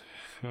seems.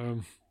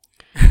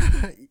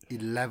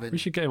 11. We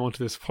should get him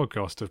onto this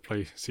podcast to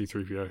play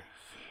C-3PO.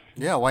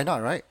 Yeah, why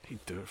not, right?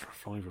 He'd do it for a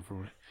 $5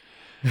 probably.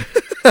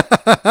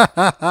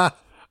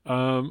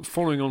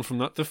 Following on from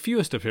that, the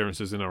fewest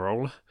appearances in a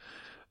role.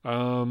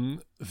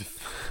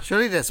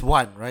 Surely there's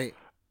one, right?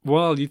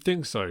 Well, you'd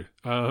think so.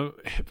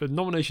 The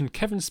nomination,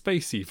 Kevin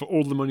Spacey for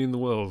All the Money in the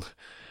World.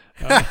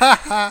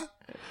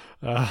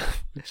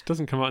 Which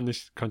doesn't come out in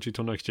this country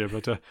till next year,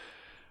 but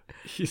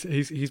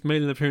he's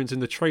made an appearance in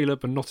the trailer,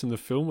 but not in the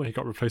film, where he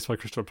got replaced by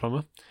Christopher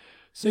Plummer.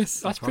 So Yes,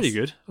 that's pretty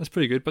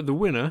good. But the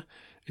winner,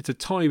 it's a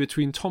tie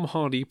between Tom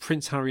Hardy,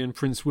 Prince Harry, and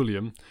Prince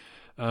William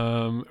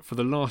for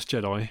The Last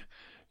Jedi,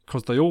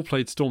 because they all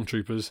played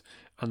stormtroopers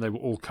and they were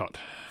all cut.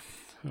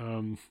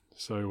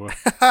 Zero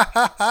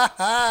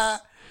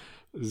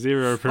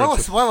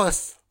appearances. Why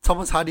was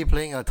Thomas Hardy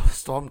playing a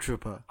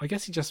stormtrooper? I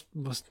guess he just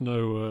must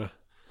know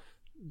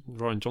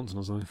Ryan Johnson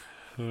or something,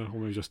 or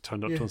maybe just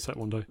turned up on set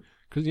one day.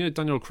 Because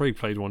Daniel Craig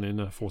played one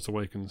in Force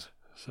Awakens,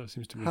 so it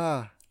seems to be.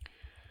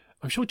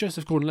 I'm sure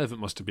Joseph Gordon-Levitt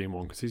must have been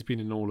one, because he's been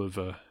in all of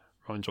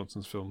Ryan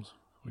Johnson's films.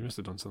 He must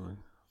have done something.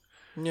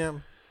 Yeah,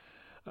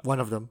 one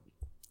of them.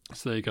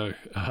 So there you go,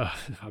 a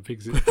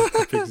big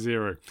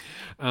zero.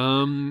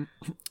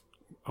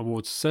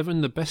 Award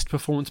 7, the best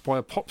performance by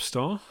a pop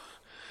star.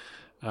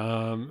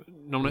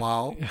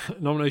 Wow.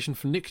 Nomination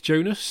for Nick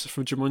Jonas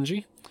from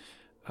Jumanji.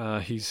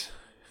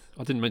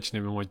 I didn't mention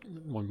him in my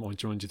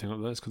Jumanji thing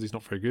like that, because he's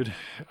not very good.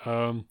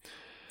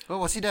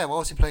 Was he there? What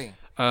was he playing?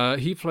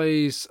 He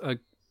plays a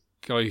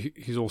guy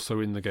who's also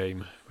in the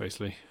game,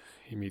 basically.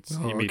 He meets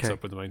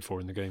up with the main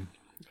four in the game.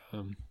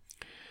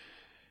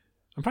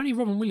 Apparently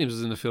Robin Williams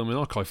is in the film in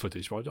archive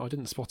footage, but I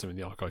didn't spot him in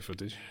the archive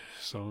footage,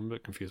 so I'm a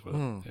bit confused by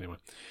that. Anyway.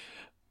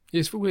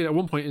 It's weird. At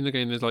one point in the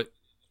game, there's like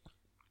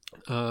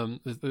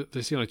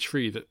they see on a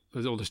tree that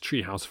there's all this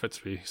tree house,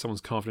 effectively. Someone's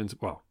carved into,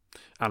 well,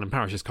 Alan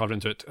Parrish has carved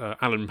into it.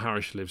 Alan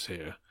Parrish lives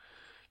here.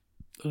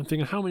 And I'm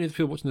thinking, how many of the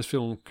people watching this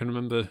film can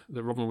remember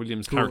that Robin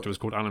Williams' character was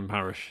called Alan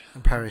Parrish?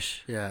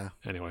 Parrish, yeah.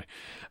 Anyway.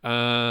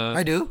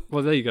 I do.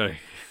 Well, there you go.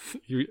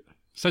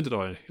 So did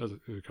I, as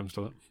it comes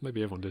to that.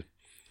 Maybe everyone did.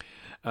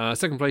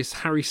 Second place,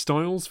 Harry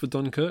Styles for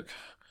Dunkirk.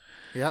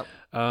 Yep.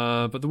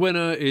 But the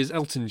winner is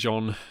Elton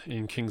John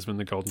in Kingsman: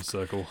 The Golden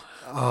Circle,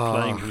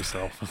 playing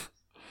himself.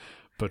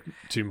 But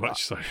too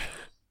much so.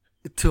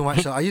 Too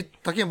much so. Are you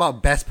talking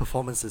about best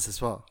performances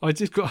as well? I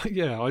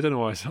don't know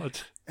why I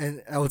said.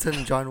 And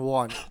Elton John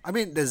won. I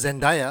mean, there's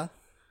Zendaya.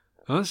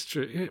 That's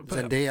true. Yeah,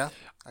 Zendaya.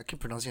 I keep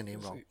pronouncing her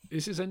name wrong.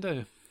 Is it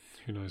Zendaya?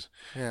 Who knows?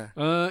 Yeah.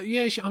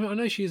 Yeah. I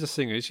know she is a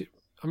singer.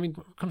 When it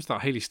comes to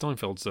that, Hayley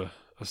Steinfeld's a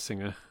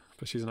singer,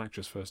 but she's an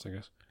actress first, I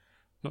guess.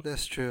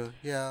 That's true.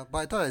 Yeah, but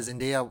I thought that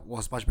Zendaya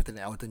was much better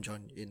than Elton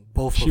John in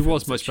both. She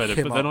was much better,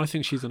 but then I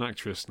think she's an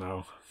actress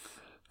now.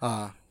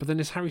 But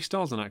then is Harry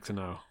Styles an actor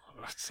now?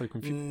 That's so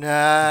confusing.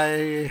 Nah,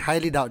 I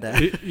highly doubt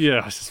that.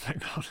 Yeah, I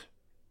suspect not.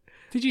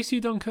 Did you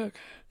see Dunkirk?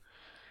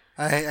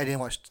 I didn't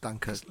watch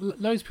Dunkirk.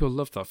 Loads of people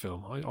loved that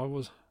film. I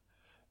think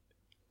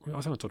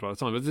I talked about it at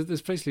the time, but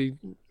there's basically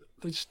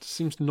they just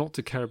seems not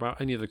to care about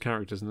any of the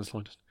characters in the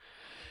slightest.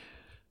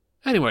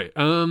 Anyway,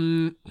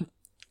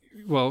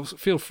 well,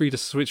 feel free to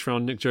switch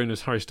around Nick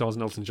Jonas, Harry Styles,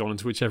 and Elton John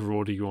into whichever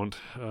order you want,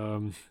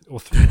 or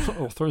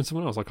throw in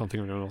someone else. I can't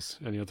think of anyone else,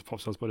 any other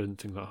pop stars, but I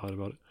didn't think that hard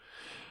about it.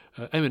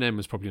 Eminem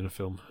was probably in a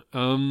film.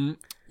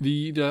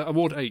 The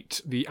award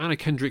 8, the Anna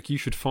Kendrick "You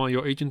Should Fire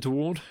Your Agent"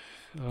 award.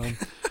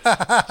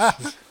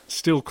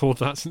 Still called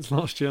that since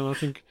last year, and I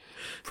think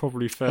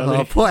probably fairly.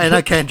 Oh, poor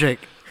Anna Kendrick.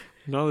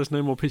 No, there's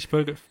no more Pitch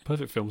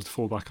Perfect films to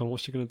fall back on.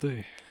 What's she going to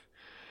do?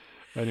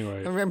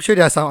 Anyway. I'm sure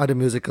there are some other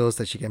musicals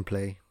that she can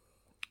play.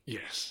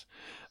 Yes.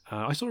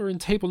 I saw her in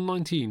Table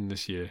 19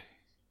 this year.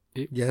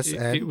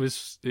 It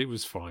was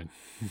fine.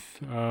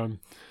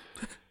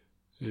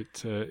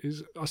 It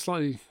is a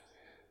slightly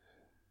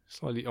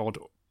odd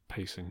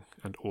pacing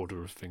and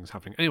order of things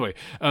happening. Anyway,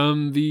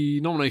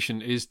 the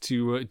nomination is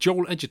to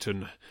Joel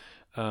Edgerton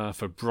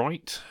for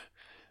Bright,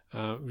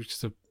 which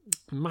is a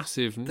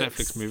massive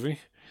Netflix movie.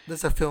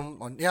 There's a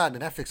film on the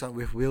Netflix one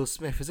with Will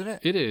Smith, isn't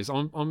it? It is.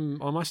 I'm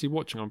actually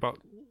watching. I'm about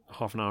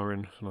half an hour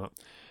in for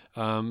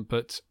that.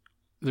 But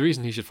the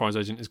reason he should fire his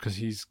agent is because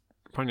he's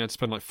apparently had to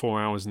spend like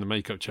 4 hours in the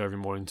makeup chair every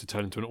morning to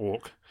turn into an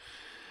orc.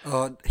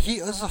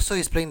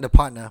 He's playing the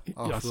partner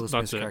of Will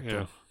Smith's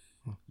character.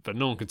 Yeah. But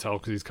no one can tell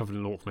because he's covered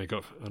in orc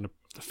makeup, and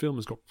the film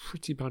has got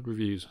pretty bad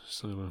reviews.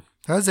 So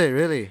has it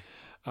really?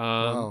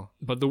 Wow.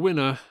 But the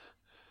winner,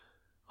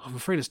 I'm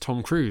afraid it's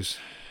Tom Cruise.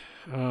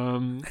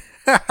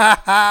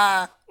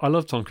 I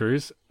love Tom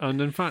Cruise,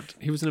 and in fact,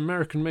 he was in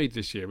American Made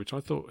this year, which I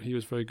thought he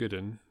was very good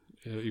in,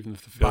 even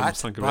if the film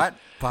sank a bit.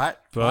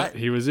 But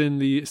he was in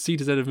the C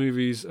to Z of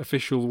Movies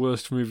official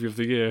worst movie of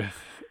the year,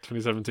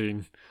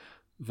 2017,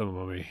 The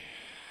Mummy.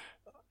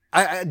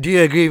 Do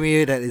you agree with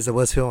me that it's the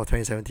worst film of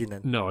 2017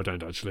 then? No, I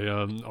don't actually.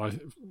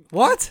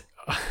 What?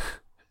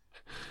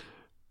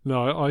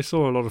 No, I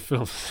saw a lot of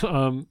films.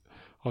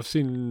 I've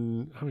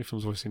seen... How many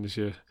films have I seen this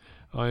year?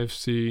 I've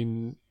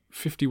seen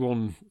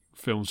 51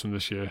 films from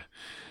this year.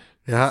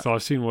 Yeah. So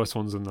I've seen worse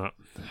ones than that.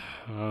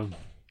 I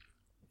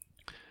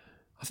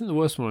think the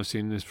worst one I've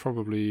seen is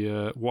probably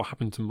What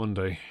Happened to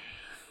Monday,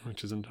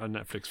 which is a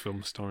Netflix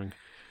film starring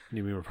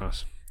Noomi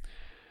Rapace.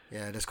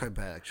 Yeah, that's quite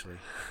bad actually.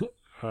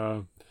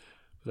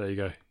 There you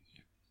go.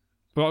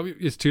 But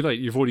it's too late.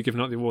 You've already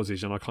given out the awards,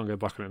 and I can't go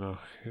back on it now.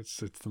 It's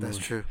the That's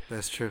true.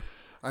 That's true.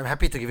 I'm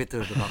happy to give it to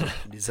the Mummy.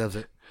 He deserves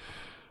it.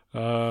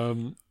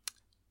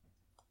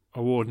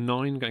 Award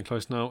 9, getting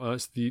close now.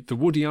 It's the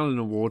Woody Allen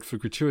Award for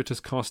gratuitous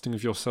casting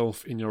of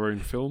yourself in your own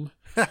film.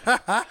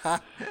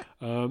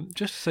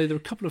 Just to say, there are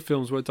a couple of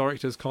films where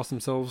directors cast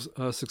themselves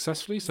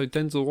successfully. So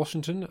Denzel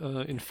Washington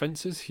in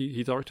Fences,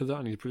 he directed that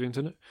and he's brilliant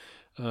in it.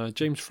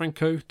 James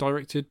Franco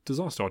directed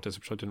Disaster Artist,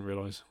 which I didn't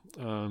realise.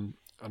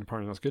 And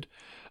apparently that's good.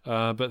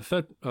 But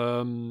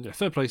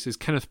third place is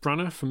Kenneth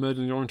Branagh for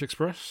Murder in the Orient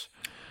Express.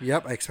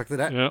 Yep, I expected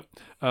that. Yeah.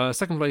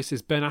 Second place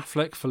is Ben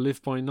Affleck for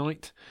Live by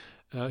Night,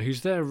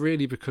 who's there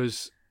really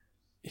because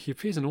he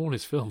appears in all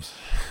his films.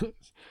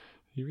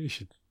 He really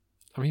should.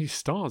 I mean, he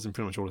stars in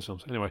pretty much all his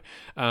films. Anyway,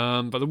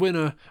 but the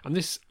winner, and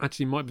this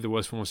actually might be the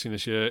worst one I've seen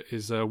this year,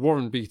 is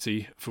Warren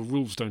Beatty for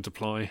Rules Don't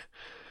Apply.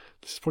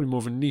 This is probably more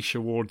of a niche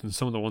award than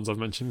some of the ones I've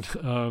mentioned.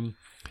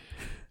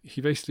 He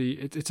basically,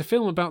 it's a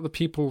film about the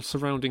people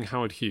surrounding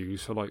Howard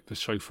Hughes, so like the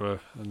chauffeur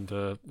and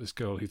this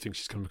girl who thinks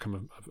she's going to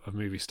become a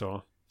movie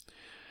star.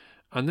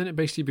 And then it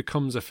basically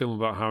becomes a film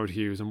about Howard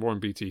Hughes, and Warren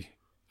Beatty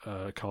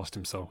cast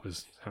himself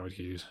as Howard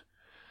Hughes.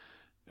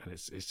 And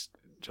it's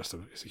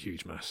a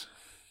huge mess.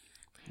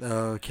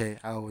 Okay,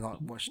 I will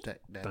not watch that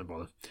then. Don't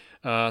bother.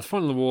 The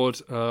final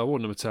award,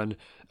 award number 10.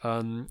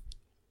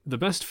 The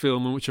best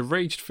film in which a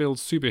rage-filled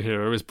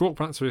superhero is brought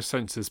back to his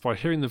senses by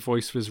hearing the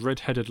voice of his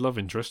red-headed love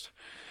interest.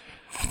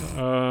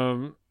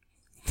 In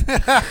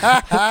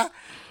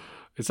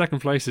second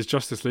place is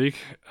Justice League,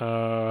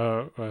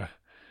 where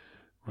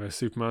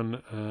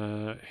Superman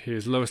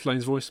hears Lois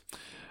Lane's voice.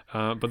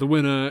 But the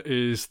winner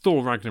is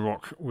Thor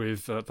Ragnarok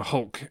with the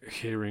Hulk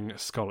hearing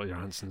Scarlett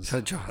Johansson's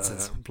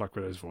Black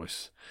Widow's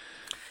voice.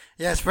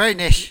 Yeah, it's very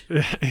niche.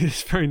 Yeah,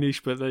 it's very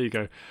niche, but there you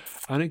go.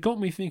 And it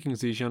got me thinking,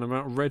 Zijan,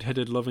 about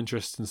red-headed love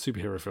interests in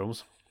superhero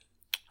films.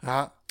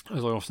 As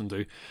I often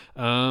do.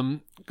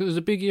 Because there's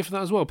a big year for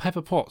that as well.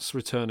 Pepper Potts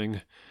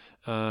returning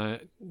in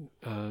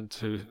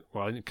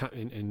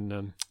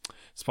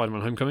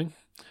Spider-Man Homecoming.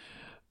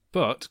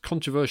 But,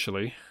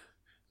 controversially...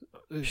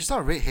 She's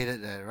not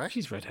red-headed there, right?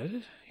 She's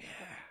red-headed, yeah.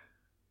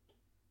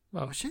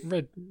 Well, was she?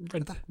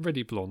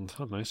 Reddy blonde. I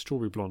don't know,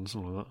 strawberry blonde,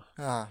 something like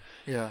that.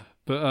 Yeah.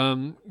 But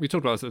we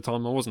talked about this at the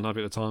time. I wasn't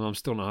happy at the time. I'm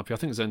still not happy. I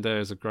think Zendaya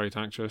is a great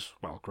actress.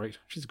 Well, great.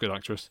 She's a good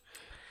actress.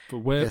 But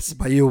where was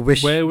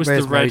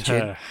the red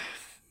hair?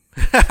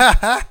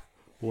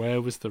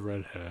 Where was the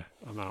red hair?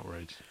 I'm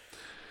outraged.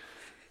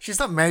 She's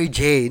not Mary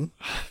Jane.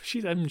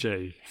 She's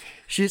MJ.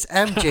 She's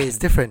MJ. It's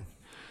different.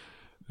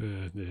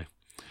 Yeah.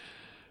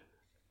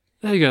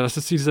 There you go. That's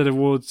the CZ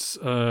Awards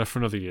for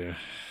another year.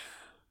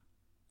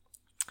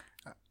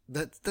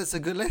 That's a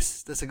good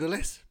list. That's a good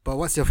list. But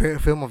what's your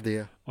favorite film of the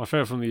year? My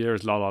favourite film of the year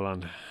is La La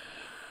Land.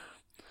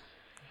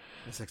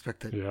 As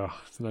expected. Yeah,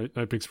 no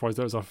big surprise.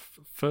 That was our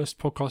first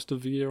podcast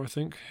of the year, I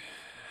think.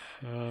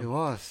 It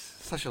was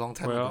such a long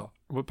time ago.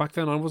 Well, back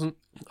then I wasn't.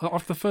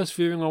 After the first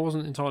viewing, I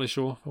wasn't entirely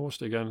sure. I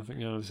watched it again. I think,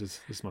 this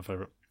is my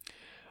favourite.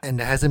 And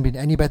there hasn't been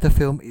any better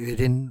film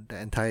within the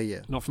entire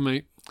year. Not for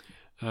me.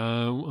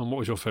 And what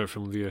was your favourite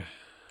film of the year?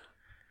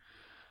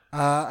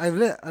 I've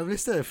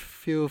listed a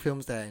few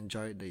films that I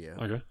enjoyed the year.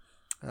 Okay.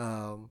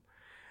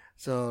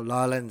 So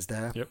La La Land's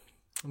there. Yep.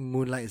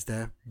 Moonlight is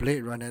there.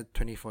 Blade Runner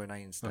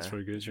 2049 is there. That's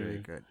very good. It's very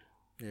good.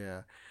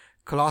 Yeah.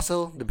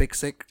 Colossal, The Big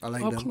Sick. I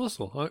like them.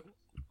 Colossal.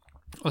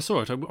 I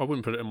saw it. I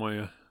wouldn't put it in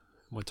my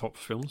top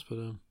films, but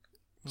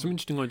some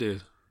interesting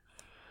ideas.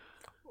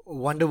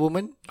 Wonder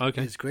Woman.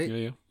 Okay. It's great.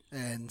 Yeah.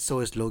 And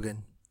so is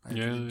Logan. I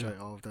enjoyed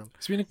all of them.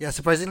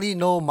 Surprisingly,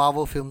 no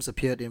Marvel films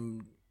appeared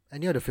in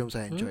any of the films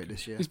I enjoyed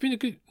this year. It's been a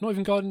good. Not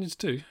even Guardians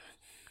 2.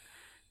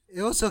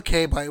 It was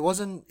okay, but it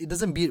wasn't. It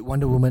doesn't beat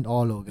Wonder Woman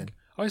or Logan.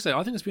 I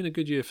think it's been a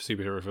good year for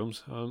superhero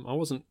films. I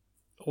wasn't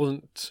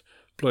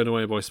blown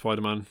away by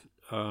Spider-Man,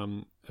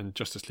 and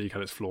Justice League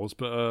had its flaws,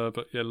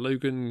 but yeah,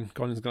 Logan,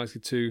 Guardians of the Galaxy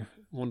 2,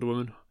 Wonder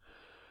Woman,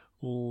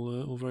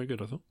 all very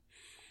good, I thought.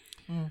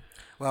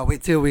 Well,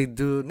 wait till we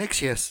do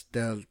next year's.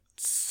 There are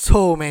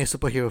so many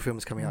superhero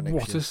films coming out next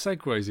year. What a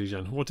segue,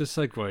 Zijan. What a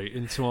segue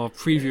into our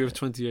preview of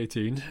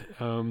 2018.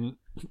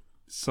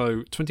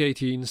 So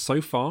 2018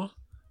 so far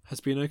has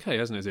been okay,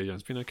 hasn't it, Zijan?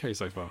 It's been okay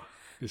so far.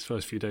 These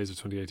first few days of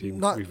 2018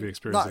 we've been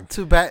experiencing. Not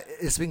too bad.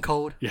 It's been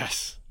cold.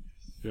 Yes.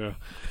 Yeah.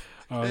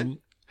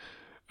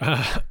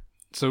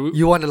 So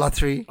you won the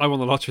lottery. I won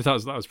the lottery.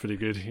 That was pretty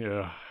good.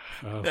 Yeah.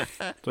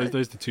 Those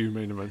are the two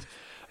main events.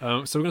 So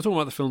we're going to talk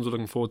about the films we're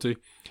looking forward to.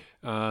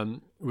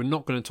 We're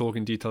not going to talk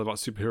in detail about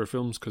superhero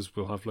films because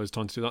we'll have loads of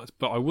time to do that.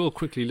 But I will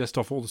quickly list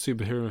off all the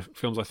superhero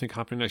films I think are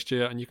happening next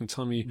year, and you can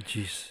tell me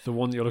the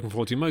one that you're looking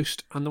forward to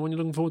most and the one you're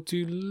looking forward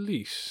to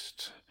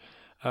least.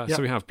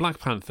 So we have Black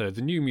Panther,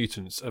 The New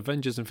Mutants,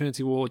 Avengers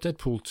Infinity War,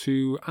 Deadpool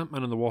 2,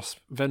 Ant-Man and the Wasp,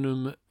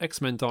 Venom,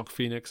 X-Men Dark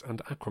Phoenix,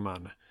 and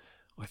Aquaman.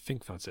 I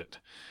think that's it.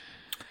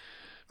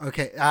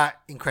 Okay,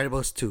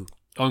 Incredibles 2.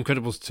 Oh,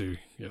 Incredibles 2.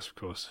 Yes, of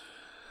course.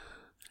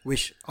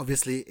 Which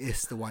obviously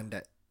is the one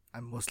that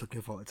I'm most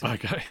looking forward to.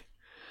 Okay.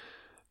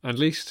 And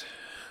least?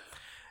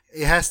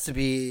 It has to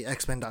be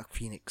X-Men Dark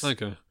Phoenix.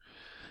 Okay.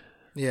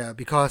 Yeah,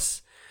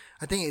 because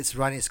I think it's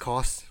run its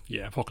course.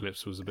 Yeah,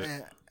 Apocalypse was a bit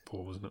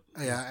poor, wasn't it?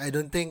 Yeah, I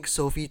don't think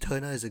Sophie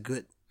Turner is a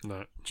good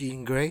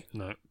Jean Grey.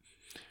 No.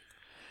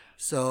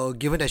 So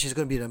given that she's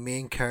going to be the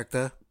main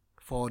character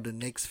for the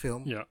next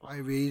film, I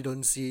really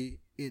don't see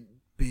it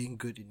being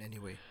good in any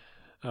way.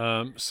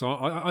 So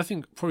I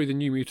think probably The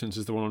New Mutants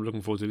is the one I'm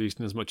looking forward to least,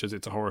 in as much as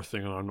it's a horror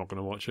thing and I'm not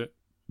going to watch it.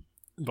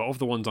 But of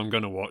the ones I'm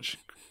going to watch,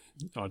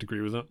 I'd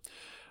agree with that.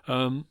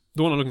 The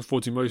one I'm looking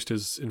forward to most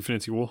is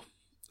Infinity War.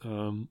 But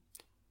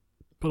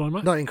I'm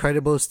not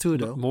Incredibles 2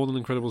 though. More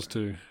than Incredibles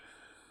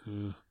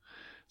 2.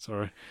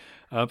 Sorry.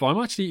 But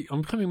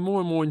I'm becoming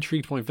more and more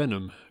intrigued by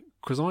Venom,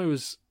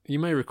 because you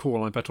may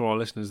recall, I bet all our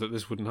listeners, that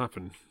this wouldn't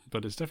happen,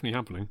 but it's definitely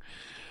happening.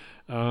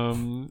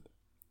 And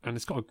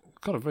it's got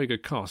a very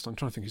good cast. I'm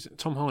trying to think.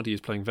 Tom Hardy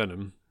is playing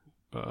Venom,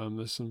 but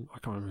there's some, I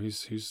can't remember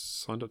who's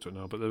signed up to it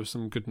now, but there were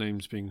some good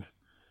names being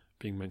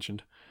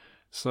mentioned.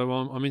 So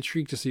I'm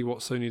intrigued to see what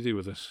Sony do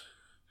with this,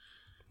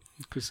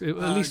 because at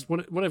least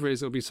whatever it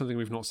is, it'll be something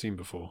we've not seen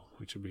before,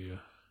 which will be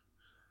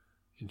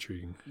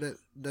intriguing.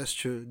 That's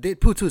true.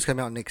 Deadpool 2 is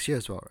coming out next year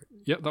as well, right?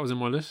 Yep, that was in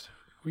my list.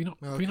 Were you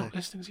not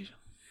listening, Zisha?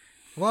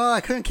 Well,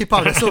 I couldn't keep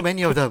up. There's so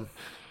many of them.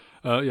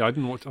 Yeah, I've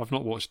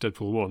not watched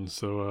Deadpool 1,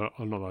 so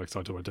I'm not that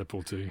excited about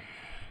Deadpool 2.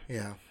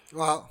 Yeah.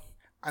 Well,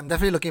 I'm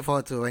definitely looking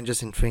forward to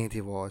Avengers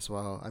Infinity War as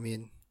well. I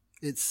mean,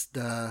 it's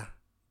the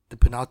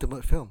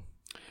penultimate film.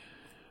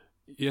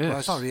 Yes. Well,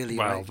 it's not really,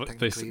 right,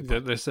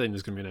 they're saying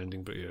there's going to be an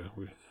ending, but yeah.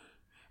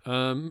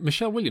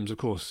 Michelle Williams, of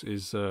course,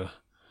 is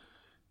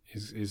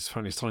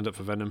finally signed up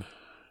for Venom,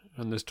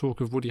 and there's talk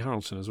of Woody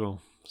Harrelson as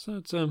well. So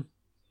it's looking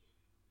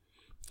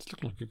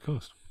like a good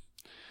cast.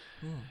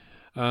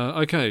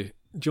 Okay.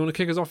 Do you want to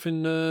kick us off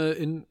in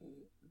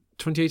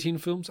 2018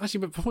 films?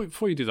 Actually, but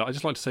before you do that, I'd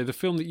just like to say one of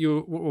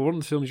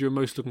the films you were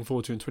most looking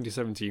forward to in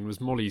 2017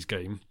 was Molly's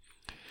Game,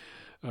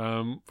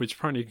 which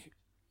apparently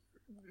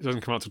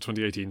doesn't come out till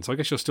 2018. So I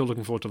guess you're still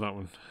looking forward to that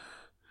one.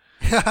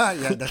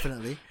 Yeah,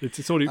 definitely.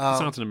 It's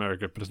out in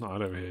America, but it's not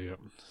out over here yet.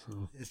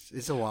 So.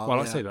 It's a while. Well,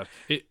 I say that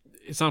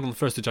it's out on the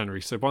 1st of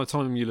January. So by the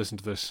time you listen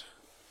to this,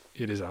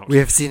 it is out. We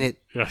have seen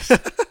it. Yes.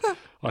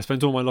 I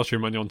spent all my lottery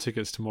money on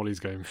tickets to Molly's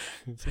Game.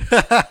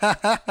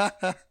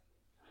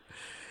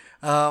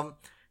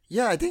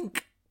 Yeah, I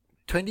think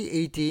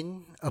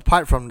 2018,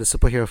 apart from the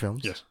superhero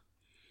films, yes,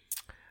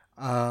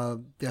 there are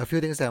a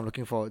few things that I'm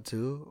looking forward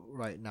to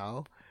right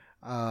now.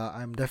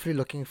 I'm definitely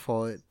looking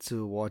forward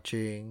to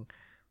watching.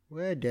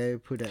 Where did I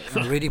put that?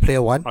 Ready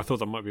Player One. I thought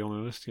that might be on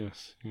the list.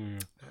 Yes.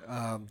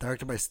 Yeah.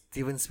 Directed by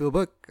Steven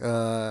Spielberg.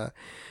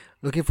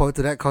 Looking forward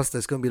to that because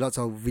there's going to be lots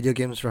of video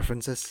games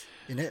references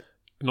in it.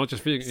 Not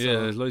just vegan.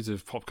 So, there's loads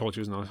of pop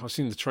culture, isn't there? I've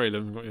seen the trailer.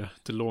 You've got your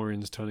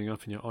DeLoreans turning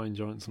up and your Iron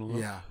Giants and all that.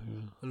 Yeah.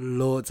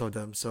 Loads of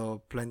them.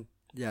 So,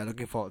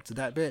 looking forward to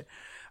that bit.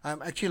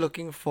 I'm actually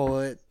looking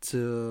forward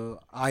to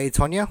I,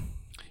 Tonya.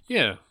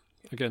 Yeah.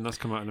 Again, that's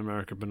come out in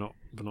America, but not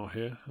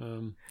here.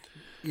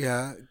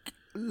 Yeah.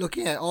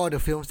 Looking at all the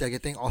films that are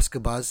getting Oscar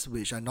buzz,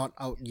 which are not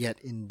out yet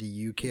in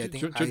the UK, I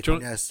think I,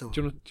 Tonya is still...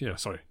 Do you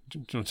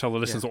want to tell the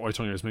listeners what I,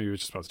 Tonya is? Maybe we were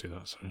just about to do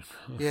that. So.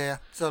 Yeah.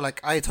 So,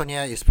 like, I,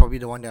 Tonya is probably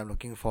the one that I'm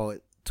looking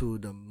forward to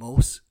the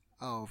most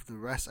out of the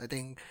rest. I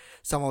think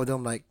some of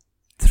them, like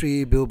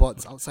 3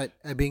 Billboards Outside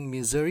Ebbing,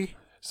 Missouri.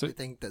 So, I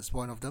think that's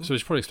one of them. So, you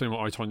should probably explain what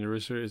I, Tonya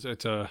is. Is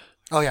it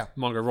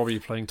Margot Robbie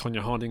playing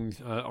Tonya Harding,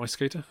 ice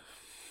skater?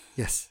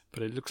 Yes.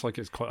 But it looks like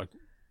it's quite a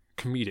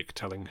comedic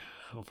telling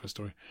of her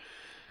story.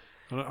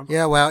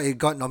 Yeah, well, it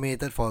got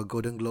nominated for a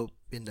Golden Globe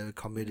in the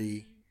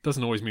comedy.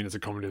 Doesn't always mean it's a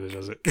comedy that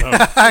does it.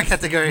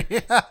 Category.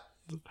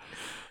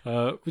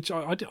 Which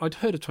I'd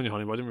heard of Tonya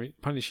Harding, but I didn't really...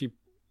 Apparently she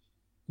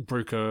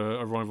broke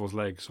a rival's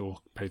legs or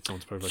paid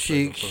someone to break her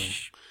legs.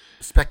 She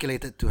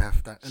speculated to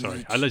have that.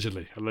 Sorry,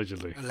 allegedly.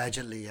 Allegedly,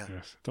 yeah.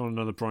 Yes. Don't want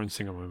another Bryan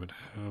Singer moment.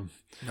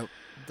 Nope,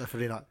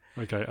 definitely not.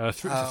 Okay,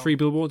 3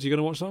 Billboards, you going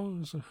to watch that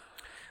one?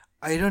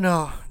 I don't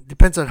know.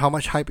 Depends on how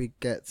much hype it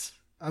gets.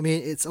 I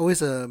mean, it's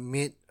always a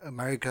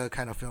mid-America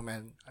kind of film,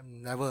 and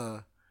I'm never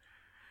a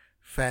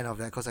fan of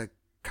that because I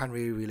can't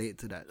really relate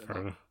to that. Fair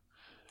enough.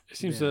 It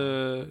seems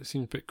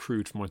a bit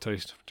crude for my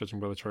taste, judging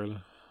by the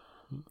trailer.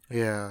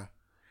 Yeah,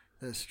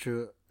 that's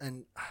true.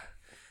 And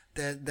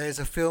there's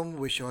a film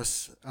which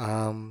was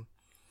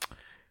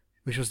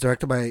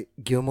directed by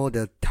Guillermo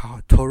del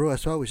Toro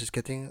as well, which is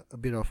getting a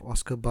bit of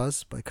Oscar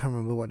buzz, but I can't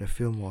remember what the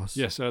film was.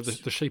 Yes,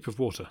 The Shape of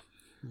Water.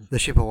 The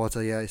Shape of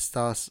Water, yeah. It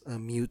stars a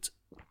mute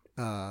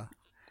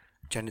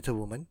janitor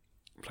woman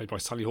played by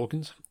Sally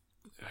Hawkins,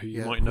 who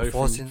you might know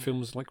from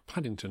films like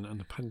Paddington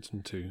and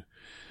Paddington 2.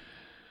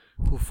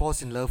 Who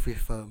falls in love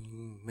with a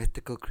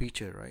mythical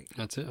creature, right?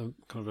 That's it,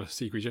 kind of a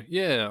sea creature.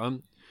 Yeah,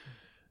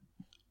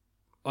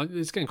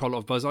 it's getting quite a lot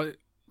of buzz.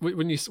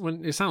 When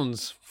it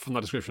sounds from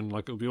that description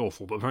like it'll be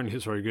awful, but apparently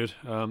it's very good.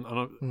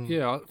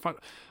 In fact,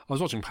 I was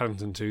watching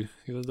Paddington 2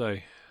 the other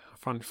day. I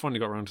finally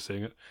got around to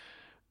seeing it,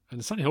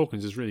 and Sally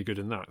Hawkins is really good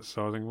in that.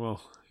 So I think,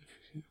 well,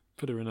 if you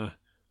put her in a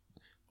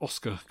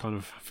Oscar kind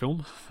of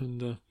film,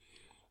 and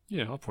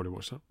I'll probably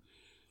watch that.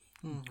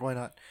 Why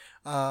not?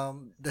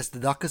 There's The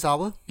Darkest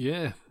Hour.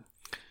 Yeah,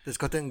 that's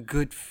gotten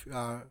good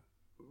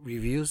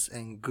reviews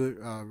and good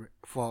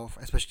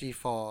especially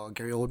for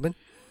Gary Oldman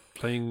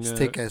playing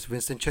Stick as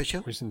Winston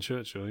Churchill.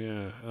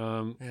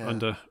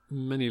 Under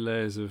many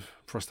layers of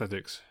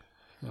prosthetics.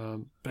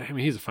 But I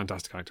mean, he's a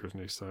fantastic actor, isn't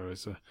he? So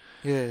it's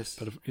yes.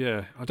 But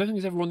I don't think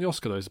he's ever won the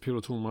Oscar though. So people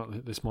are talking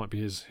about this might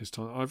be his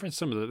time. I've read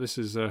some of it. This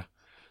is the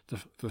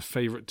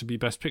favourite to be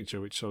Best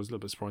Picture, which I was a little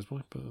bit surprised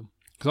by. But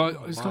because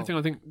it's the kind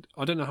of thing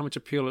I don't know how much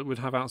appeal it would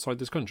have outside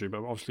this country,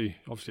 but obviously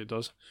it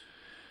does.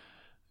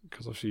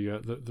 Because obviously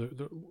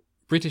the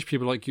British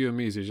people like you and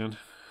me, Zijan.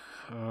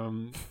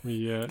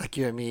 Like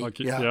you and me,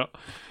 yeah.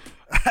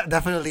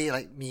 Definitely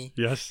like me.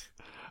 Yes,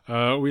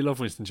 we love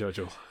Winston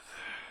Churchill,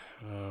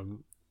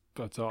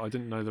 but I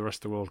didn't know the rest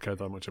of the world cared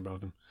that much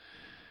about him.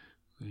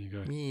 There you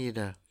go. Me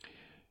either.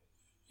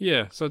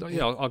 Yeah, so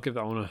I'll give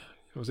that one a.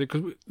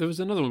 Because there was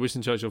another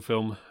Winston Churchill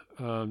film,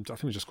 I think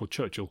it was just called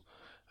Churchill,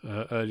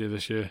 earlier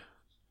this year,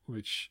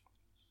 which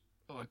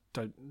I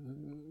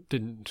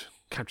didn't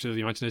capture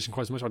the imagination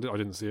quite so much. I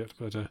didn't see it,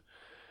 but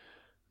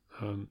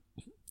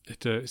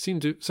it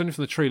seemed to, certainly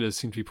from the trailers,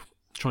 seemed to be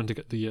trying to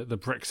get the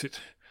Brexit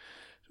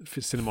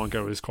cinema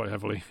goers quite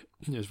heavily.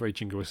 It was very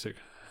jingoistic.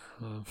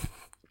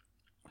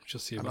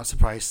 Just see. I'm not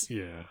surprised.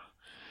 Yeah.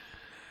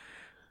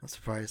 Not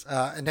surprised.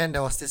 And then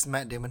there was this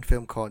Matt Damon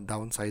film called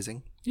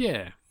Downsizing.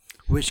 Yeah.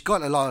 Which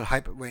got a lot of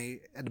hype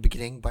at the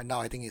beginning, but now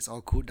I think it's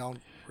all cooled down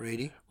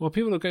already. Well,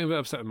 people are getting a bit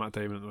upset with Matt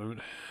Damon at the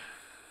moment.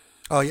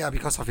 Oh, yeah,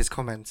 because of his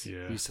comments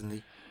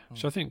recently.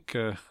 Which I think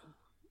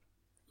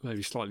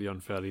maybe slightly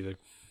unfairly.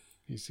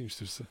 He seems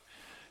to...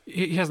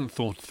 He hasn't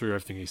thought through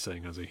everything he's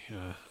saying, has he?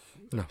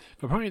 No.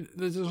 But apparently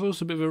there's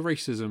also a bit of a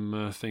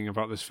racism thing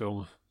about this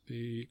film.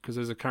 Because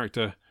there's a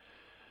character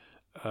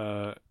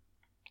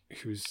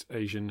who's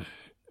Asian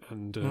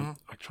and...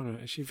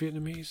 is she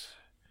Vietnamese?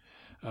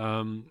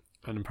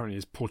 And apparently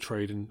is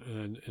portrayed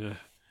in a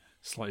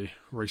slightly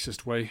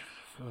racist way.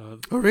 Oh,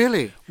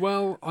 really?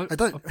 Well, I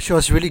thought she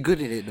was really good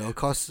in it though,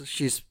 because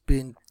she's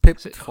been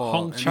picked for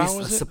Hong Chow,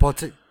 a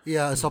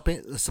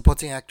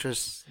supporting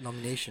actress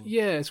nomination.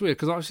 Yeah, it's weird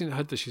because I've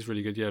heard that she's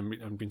really good. Yeah,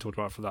 and been talked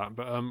about for that.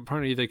 But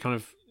apparently they kind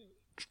of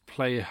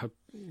play it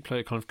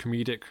kind of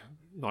comedic,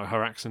 like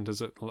her accent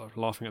is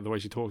laughing at the way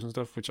she talks and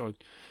stuff. Which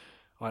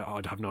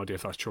I'd have no idea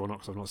if that's true or not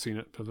because I've not seen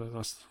it. But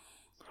that's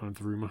kind of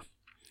the rumor.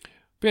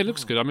 But yeah, it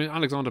looks good. I mean,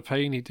 Alexander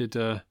Payne, he did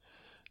the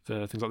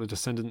things like The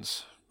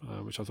Descendants,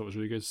 which I thought was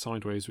really good.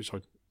 Sideways, which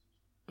I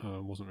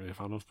wasn't really a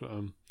fan of, but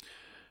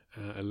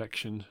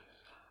Election.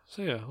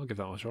 So yeah, I'll give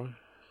that one a try.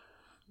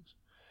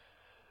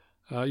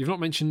 You've not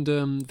mentioned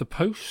The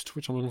Post,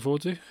 which I'm looking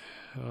forward to.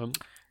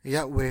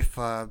 Yeah, with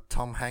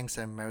Tom Hanks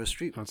and Meryl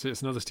Streep. That's it.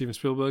 It's another Steven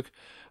Spielberg,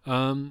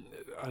 and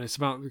it's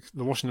about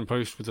the Washington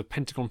Post with the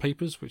Pentagon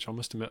Papers, which I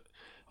must admit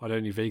I'd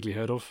only vaguely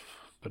heard of.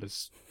 But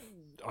as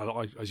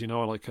you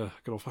know, I like a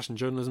good old-fashioned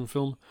journalism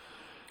film.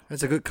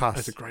 It's a good cast.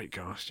 It's a great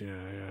cast.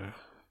 Yeah.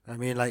 I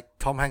mean, like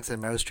Tom Hanks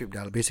and Meryl Streep,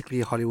 they're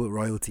basically Hollywood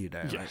royalty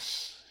there.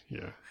 Yes.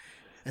 Right? Yeah.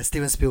 And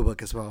Steven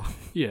Spielberg as well.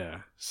 Yeah.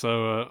 So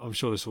I'm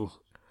sure this will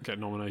get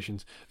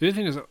nominations. The other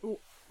thing is,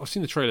 I've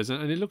seen the trailers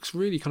and it looks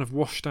really kind of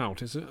washed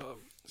out. It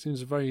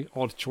seems a very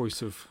odd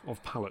choice of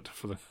palette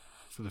for the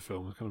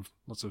film. Kind of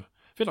lots of,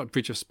 I feel like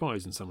Bridge of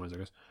Spies in some ways, I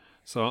guess.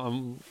 So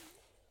I'm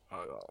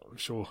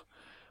sure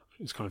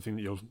it's the kind of thing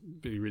that you'll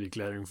be really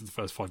glaring for the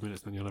first 5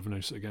 minutes, and then you'll never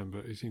notice it again.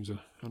 But it seems an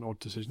odd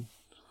decision.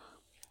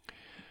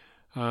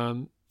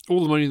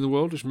 All the Money in the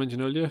World, which I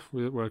mentioned earlier,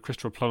 where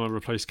Christopher Plummer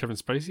replaced Kevin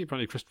Spacey.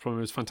 Apparently, Christopher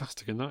Plummer is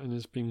fantastic in that, and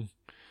he's been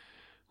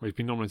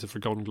nominated for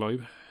a Golden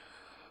Globe.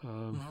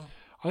 I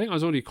think I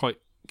was already quite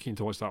keen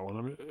to watch that one.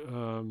 I mean,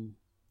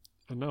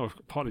 and now I'm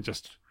partly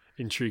just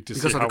intrigued to see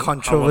because of the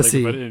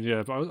controversy. How well they can put it in.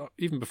 Yeah, but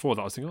even before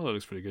that, I was thinking, that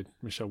looks pretty good.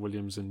 Michelle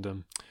Williams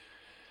and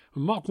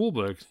Mark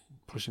Wahlberg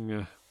pushing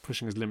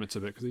his limits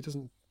a bit, because he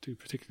doesn't do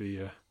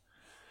particularly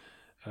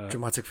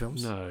dramatic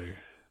films. No,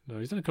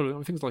 he's done a couple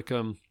of things like.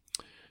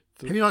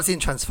 Have you not seen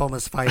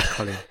Transformers 5,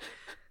 Colin?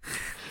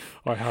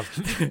 I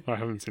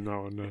haven't seen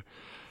that one.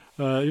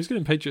 No. He was good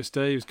in Patriots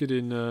Day. He was good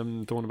in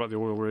the one about the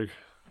oil rig,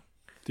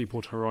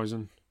 Deepwater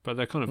Horizon. But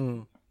they're kind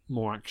of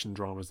more action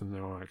dramas than they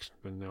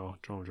are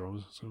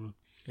dramas. So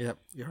yep,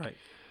 you're right.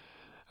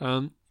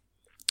 One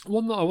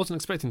that I wasn't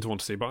expecting to want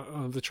to see,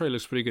 but the trailer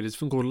looks pretty good. It's a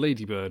film called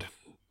Lady Bird,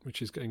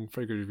 which is getting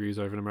very good reviews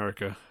over in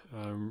America.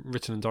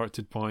 Written and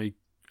directed by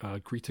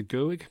Greta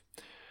Gerwig,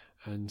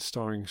 and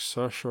starring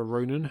Saoirse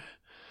Ronan.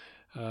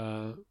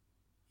 I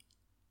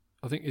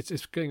think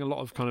it's getting a lot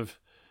of kind of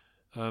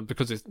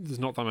because there's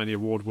not that many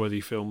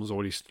award-worthy films, or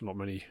at least not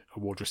many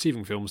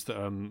award-receiving films that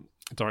are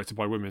directed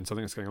by women. So I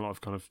think it's getting a lot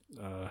of kind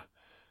of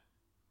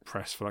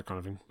press for that kind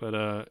of thing. But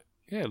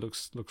yeah, it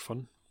looks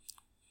fun.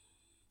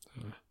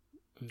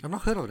 I've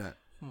not heard of that.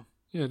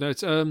 Yeah, no,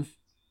 it's I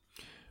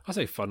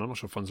say fun. I'm not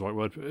sure fun's the right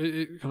word, but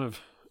it kind of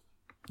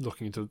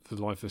looking into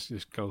the life of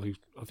this girl who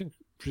I think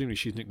presumably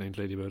she's nicknamed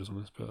Lady Bird or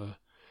something. But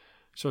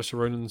Saoirse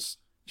Ronan's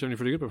generally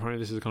pretty good, but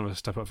apparently this is kind of a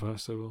step up for her,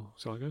 so we'll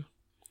see how it goes.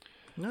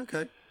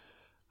 Okay.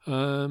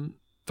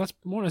 That's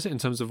more or less it in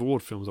terms of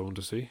award films I want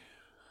to see.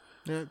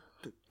 Yeah,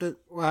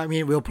 well, I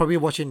mean, we'll probably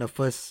watch it in the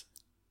first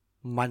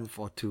month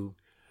or two.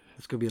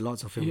 There's going to be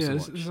lots of films to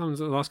watch. This happens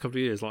the last couple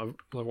of years. Like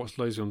I watched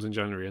loads of films in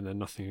January and then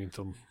nothing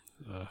until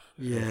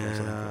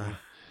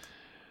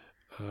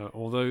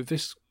although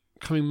this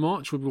coming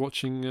March we'll be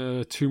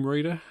watching Tomb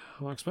Raider,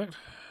 I expect.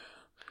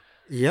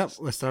 Yep,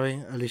 we're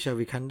starring Alicia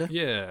Vikander.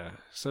 Yeah,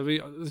 so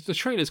the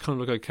trailers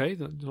kind of look okay.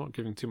 They're not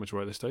giving too much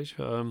away at this stage.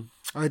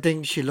 I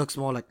think she looks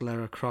more like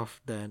Lara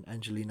Croft than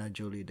Angelina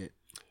Jolie did.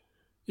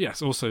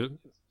 Yes, also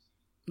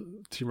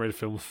Tomb Raider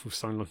film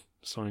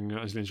starring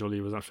Angelina Jolie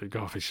was absolutely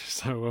garbage.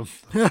 So,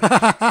 so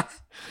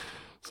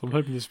I'm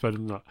hoping it's better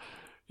than that.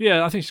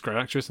 Yeah, I think she's a great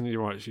actress, and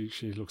you're right,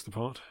 she looks the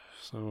part.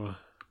 So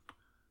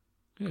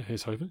yeah,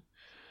 here's hoping.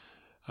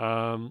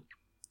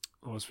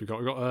 What else we got?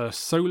 We got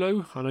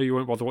Solo. I know you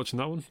won't bother watching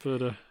that one,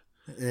 but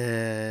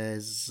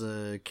it's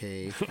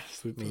okay.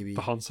 Maybe the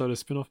Han Solo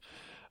spin-off.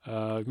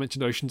 We've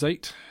mentioned Ocean's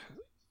 8.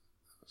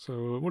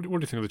 So what do you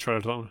think of the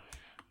trailer to that one?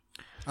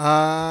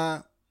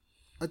 I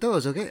thought it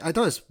was okay. I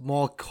thought it's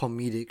more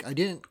comedic. I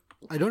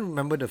don't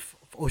remember the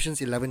Ocean's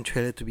 11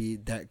 trailer to be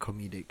that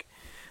comedic,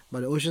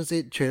 but the Ocean's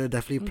 8 trailer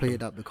definitely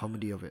played up the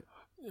comedy of it.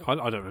 I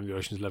don't remember the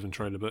Ocean's 11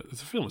 trailer, but the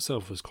film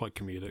itself was quite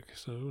comedic,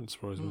 so it wouldn't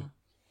surprise me.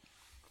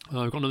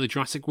 We've got another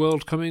Jurassic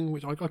World coming,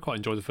 which I quite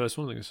enjoyed the first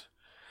one. I think it's...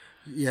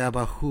 Yeah,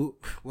 but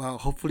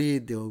hopefully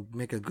they'll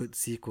make a good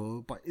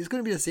sequel. But it's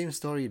going to be the same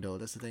story, though.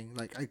 That's the thing.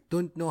 Like, I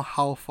don't know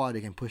how far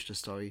they can push the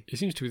story. It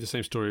seems to be the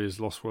same story as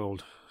Lost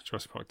World,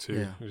 Jurassic Park 2.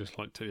 Yeah. We just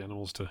like take the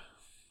animals to a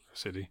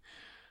city.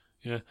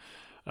 Yeah.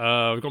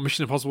 We've got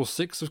Mission Impossible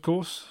 6, of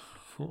course.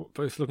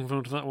 Both looking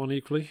forward to that one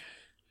equally.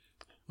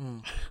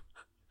 We've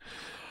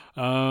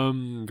got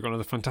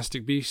another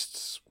Fantastic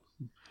Beasts.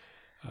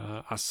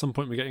 At some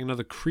point we're getting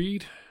another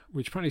Creed,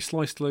 which apparently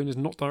Sly Stallone is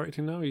not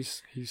directing now. He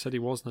said he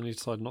was, and then he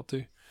decided not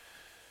to.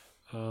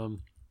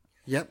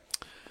 Yep,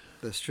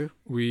 that's true.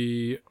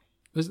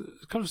 There's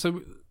kind of,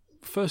 so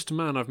First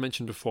Man I've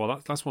mentioned before.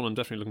 That's one I'm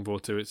definitely looking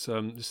forward to. It's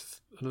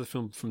another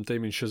film from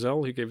Damien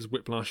Chazelle, who gave us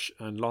Whiplash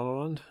and La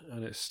La Land,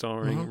 and it's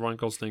starring Ryan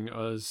Gosling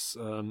as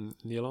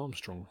Neil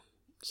Armstrong.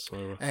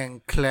 So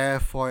and Claire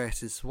Foy as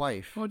his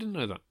wife. Oh, I didn't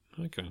know that.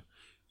 Okay.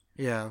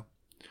 Yeah.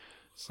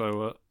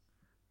 So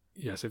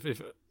yes,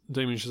 if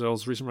Damien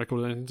Chazelle's recent record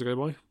is anything to go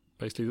by,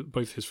 basically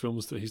both his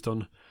films that he's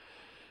done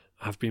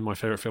have been my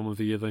favourite film of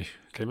the year they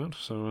came out.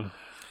 So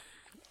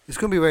it's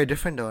going to be very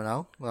different though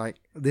now. Like,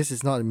 this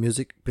is not a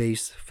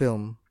music-based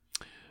film.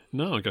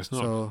 No, I guess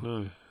not. So,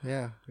 no.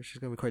 Yeah, which is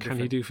going to be quite different.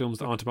 Can he do films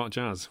that aren't about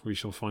jazz? We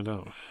shall find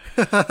out.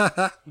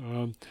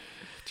 Do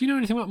you know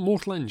anything about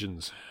Mortal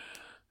Engines?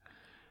 I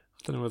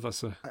don't know whether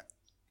that's a...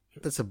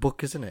 That's a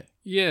book, isn't it?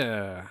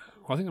 Yeah.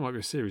 Well, I think there might be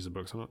a series of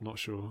books. I'm not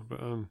sure.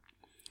 But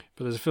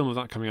there's a film of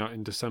that coming out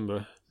in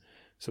December.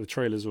 So the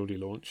trailer's already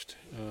launched.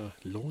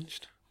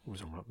 Launched? What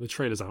was I about? The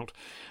trailer's out.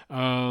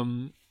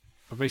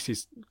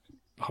 Basically,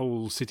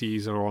 whole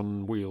cities are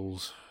on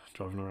wheels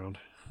driving around.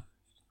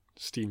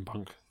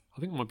 Steampunk. I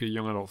think it might be a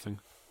young adult thing.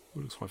 It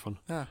looks quite fun.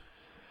 Yeah.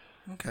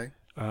 Okay.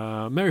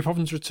 Mary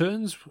Poppins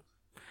Returns.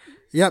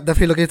 Yeah,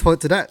 definitely looking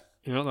forward to that.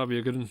 You know, that'd be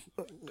a good one.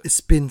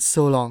 It's been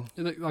so long.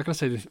 Like I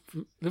say,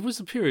 there was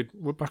a period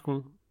back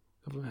when,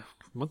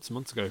 months and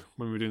months ago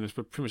when we were doing this,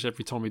 but pretty much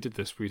every time we did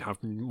this, we'd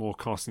have more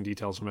casting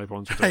details from Mary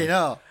Poppins Returns. I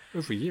know.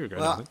 Over a year ago,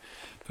 well, I think.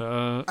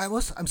 But,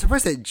 I'm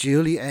surprised that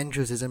Julie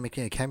Andrews isn't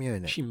making a cameo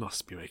in it. She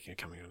must be making a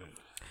cameo in it.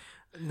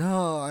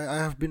 No, I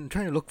have been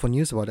trying to look for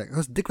news about that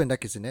because Dick Van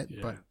Dyke is in it.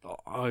 Yeah, but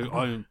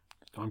I'm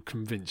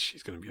convinced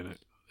she's going to be in it.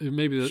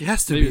 Maybe she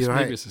has to be,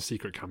 right? Maybe it's a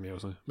secret cameo or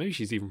something. Maybe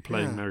she's even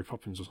playing Mary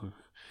Poppins or something.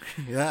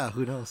 Yeah,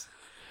 who knows?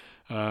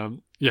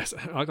 Yes,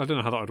 I don't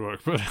know how that would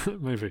work, but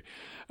maybe.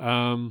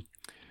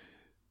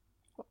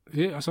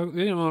 Yeah, so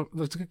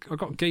I've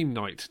got game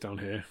night down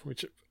here,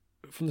 which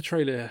from the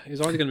trailer is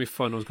either going to be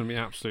fun or it's going to be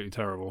absolutely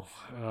terrible.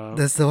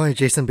 That's the one with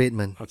Jason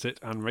Bateman. That's it,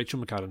 and Rachel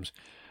McAdams.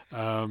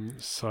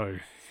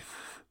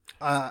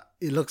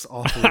 It looks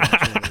awful.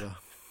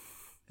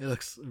 It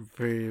looks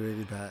really,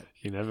 really bad.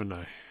 You never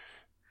know,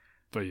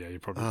 but yeah, you're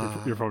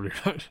probably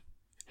right.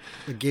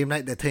 A game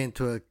night that turned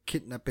into a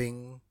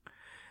kidnapping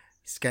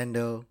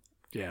scandal.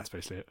 Yeah, that's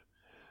basically it.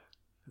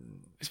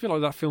 It's a bit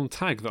like that film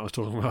Tag that I was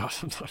talking about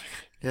sometimes.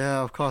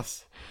 Yeah, of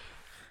course.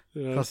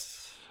 Maybe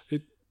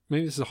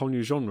this is a whole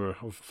new genre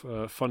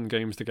of fun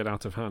games to get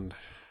out of hand.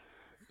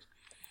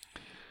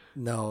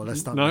 No,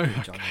 that's not. No,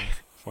 okay, genre.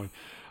 Fine.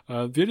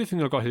 The only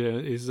thing I've got here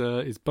is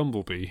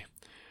Bumblebee.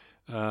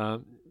 I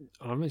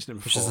mentioned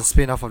it before. Which is a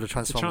spin-off of the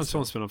Transformers. The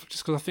Transformers spin-off.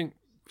 Just because I think,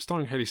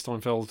 starring Haley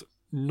Steinfeld,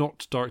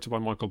 not directed by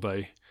Michael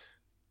Bay,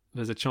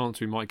 there's a chance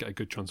we might get a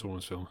good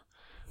Transformers film.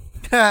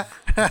 I'm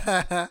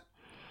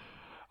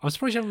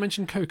surprised you haven't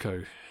mentioned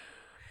Coco.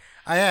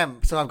 I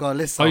am. So I've got a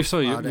list of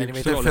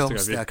animated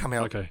films that are coming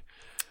out. Okay.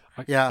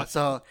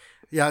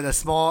 The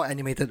small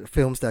animated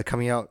films that are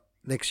coming out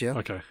next year.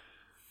 Okay.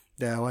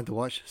 That I want to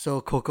watch.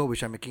 So Coco,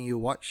 which I'm making you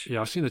watch.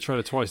 Yeah, I've seen the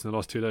trailer twice in the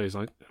last 2 days.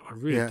 I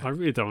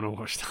really don't want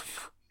to watch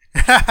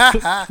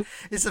that.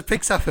 It's a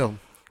Pixar film.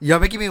 You're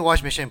making me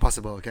watch Mission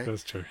Impossible, okay?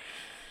 That's true.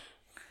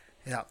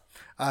 Yeah.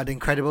 The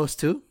Incredibles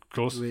 2. Of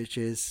course. Which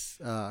is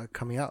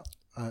coming out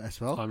as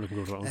well. I'm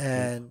looking forward to that one.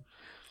 And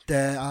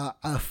there are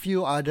a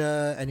few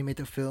other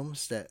animated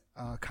films that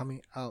are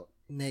coming out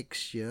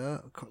next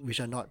year, which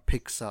are not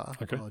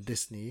Pixar or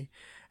Disney.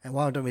 And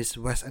one of them is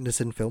Wes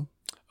Anderson film.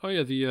 Oh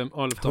yeah, the Isle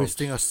of Dogs. Who's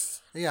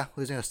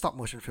doing a stop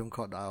motion film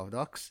called The Isle of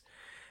Dogs.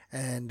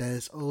 And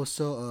there's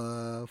also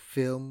a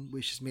film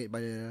which is made by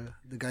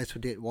the guys who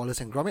did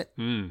Wallace and Gromit,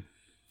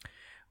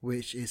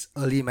 which is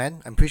Early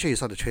Man. I'm pretty sure you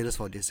saw the trailers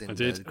for this in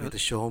The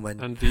Greatest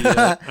Showman. And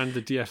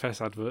the DFS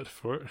advert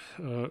for it,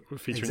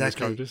 featuring these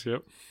characters,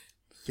 yep.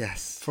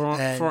 Yes. For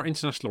our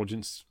international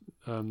audience,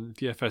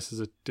 DFS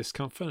is a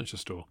discount furniture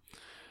store,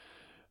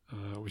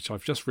 which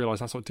I've just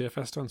realised that's what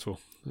DFS stands for.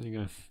 There you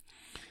go.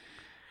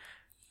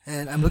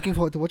 And I'm looking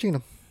forward to watching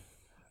them.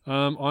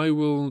 I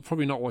will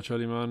probably not watch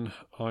Early Man.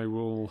 I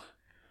will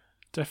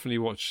definitely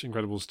watch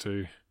Incredibles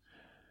 2.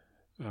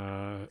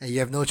 And you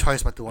have no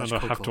choice but to watch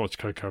Coco. I have to watch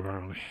Coco,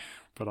 apparently.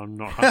 But I'm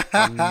not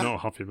not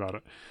happy about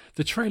it.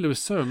 The trailer was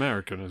so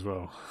American as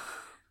well.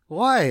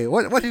 Why?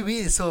 What do you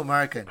mean it's so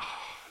American?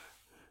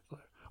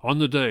 On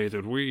the day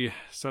that we...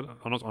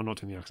 I'm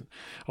not in the accent.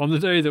 On the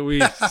day that we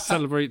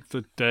celebrate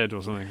the dead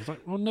or something. It's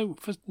like, well, no,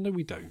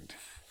 we don't.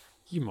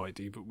 You might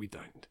do, but we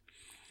don't.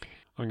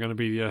 I'm going to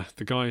be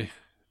the guy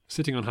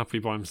sitting unhappily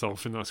by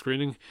himself in that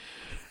screening.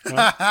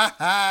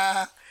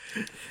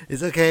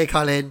 It's okay,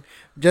 Colin.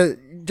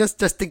 Just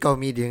think of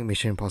me doing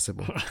Mission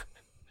Impossible.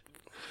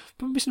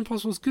 But Mission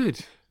Impossible's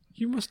good.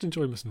 You must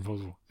enjoy Mission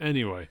Impossible.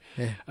 Anyway.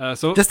 Yeah.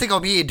 So just think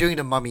of me doing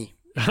The Mummy.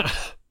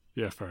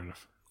 Yeah, fair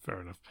enough.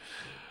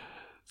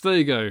 So there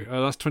you go.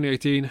 That's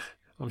 2018.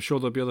 I'm sure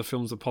there'll be other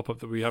films that pop up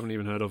that we haven't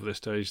even heard of at this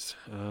stage.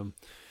 And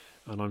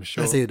I'm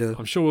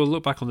sure we'll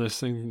look back on this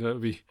thing.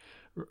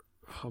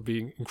 I'll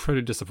be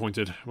incredibly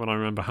disappointed when I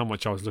remember how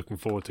much I was looking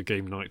forward to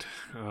game night.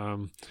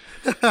 And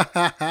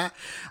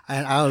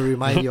I'll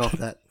remind you of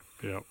that.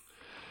 Yeah.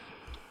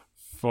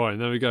 Fine,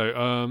 there we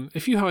go.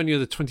 If you have any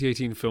other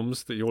 2018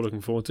 films that you're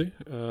looking forward to,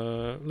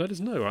 let us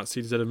know at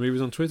CDZ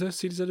Movies on Twitter,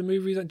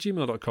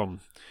 cdzmovies@gmail.com.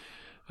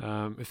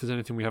 If there's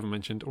anything we haven't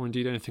mentioned, or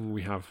indeed anything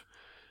we have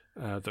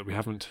that we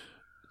haven't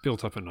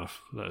built up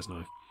enough, let us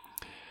know.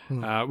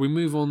 We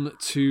move on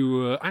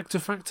to Actor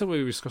Factor, where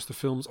we discuss the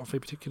films of a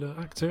particular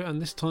actor, and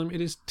this time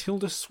it is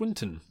Tilda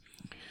Swinton.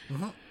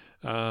 Mm-hmm.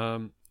 Do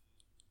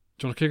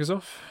you want to kick us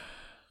off?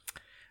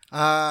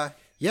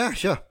 Yeah,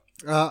 sure.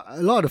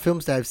 A lot of the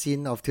films that I've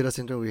seen of Tilda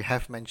Swinton we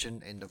have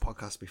mentioned in the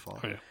podcast before.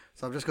 Oh, yeah.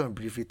 So I'm just going to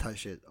briefly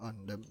touch it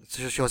on them.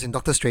 So she was in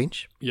Doctor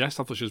Strange. Yes,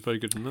 I thought she was very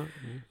good in that.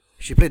 Yeah.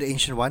 She played the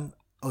Ancient One,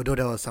 although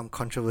there was some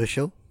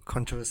controversial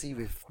controversy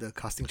with the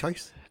casting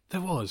choice?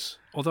 There was,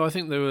 although I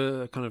think they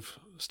were kind of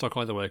stuck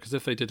either way, because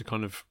if they did a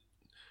kind of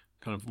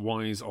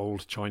wise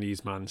old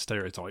Chinese man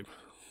stereotype,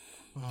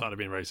 that'd have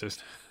been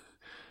racist.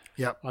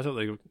 Yep. I thought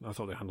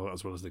they handled it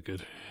as well as they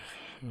could.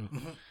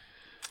 Mm-hmm.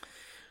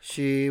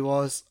 She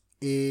was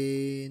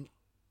in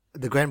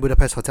the Grand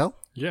Budapest Hotel.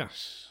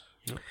 Yes.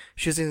 Yep.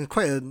 She's in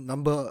quite a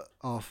number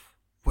of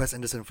Wes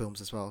Anderson films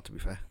as well, to be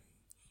fair.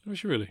 Was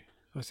she really?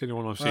 That's the only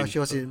one I've seen. She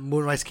was in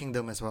Moonrise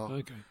Kingdom as well.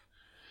 Okay.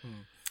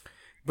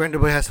 Grand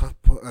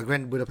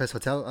Budapest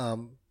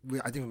Hotel.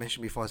 I think we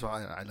mentioned before as well.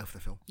 I love the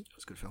film.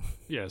 It's a good film.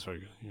 Yeah, it's very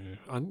good. Yeah.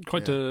 And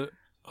quite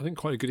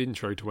a good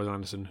intro to Wes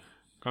Anderson.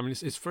 I mean,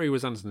 it's very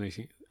Wes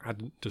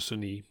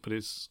Anderson-y, but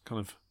it's kind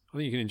of, I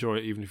think you can enjoy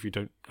it even if you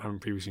haven't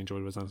previously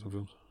enjoyed Wes Anderson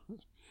films.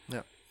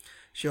 Yeah.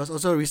 She was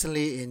also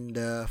recently in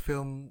the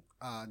film,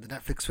 the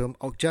Netflix film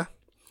Okja.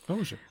 Oh,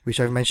 was she? Which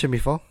I've mentioned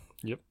before.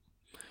 Yep.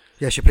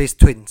 Yeah, she plays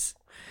twins.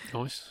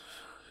 Nice.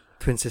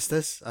 Twin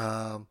sisters.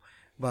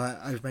 But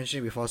I've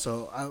mentioned it before,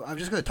 so I'm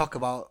just going to talk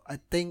about, I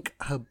think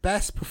her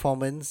best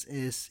performance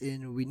is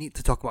in We Need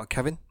to Talk About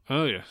Kevin.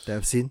 Oh, yes. That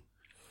I've seen.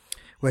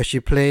 Where she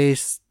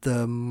plays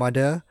the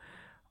mother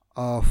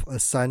of a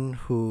son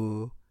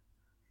who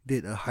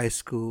did a high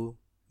school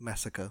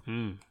massacre.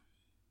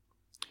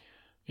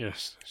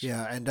 Yes.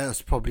 Yeah, and that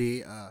was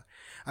probably, I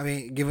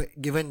mean,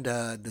 given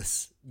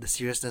the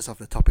seriousness of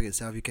the topic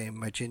itself, you can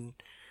imagine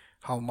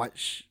how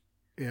much,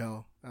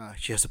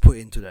 she has to put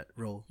into that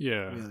role.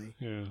 Yeah. Really.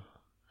 Yeah.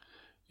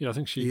 Yeah, I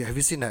think she... Yeah, have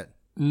you seen that?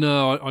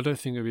 No, I don't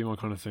think it'd be my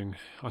kind of thing.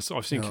 I've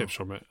seen clips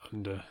from it,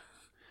 and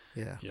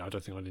yeah, I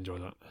don't think I'd enjoy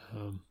that.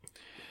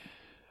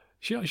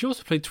 She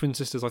also played twin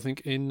sisters, I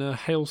think, in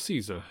Hail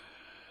Caesar,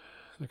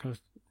 the kind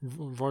of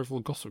rival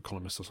gossip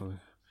columnist or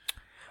something,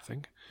 I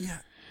think. Yeah,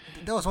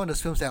 that was one of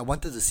those films that I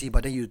wanted to see,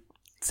 but then you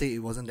say it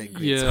wasn't that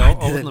great. Yeah, so I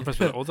wasn't impressed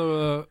with it.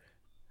 Although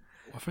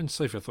my friend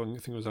Sophie, I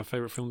think it was her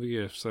favourite film of the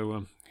year,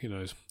 so who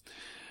knows.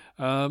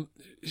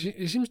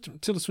 It seems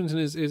Tilda Swinton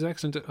is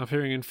excellent at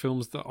appearing in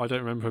films that I don't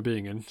remember her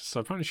being in.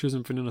 So apparently she was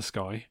in Vanilla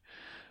Sky,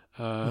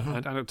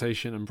 and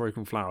Adaptation and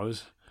Broken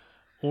Flowers,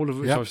 all of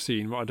which I've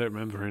seen, but I don't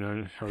remember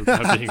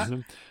her being in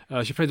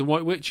them. She played the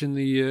White Witch in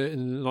the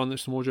Lion,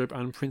 Lips and Wardrobe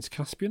and Prince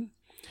Caspian.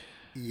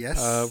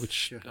 Yes,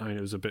 which I mean,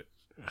 it was a bit.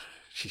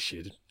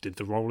 She did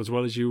the role as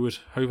well as you would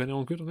hope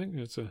anyone could. I think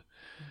it's a.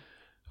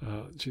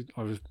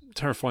 I was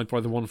terrified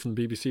by the one from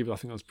the BBC, but I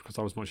think that's because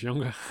I was much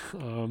younger.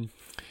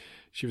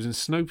 She was in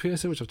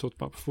Snowpiercer, which I've talked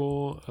about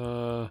before.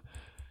 The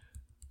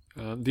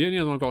only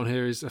other one I've got on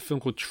here is a film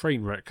called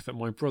Trainwreck that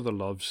my brother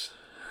loves,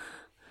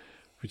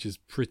 which is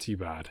pretty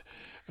bad.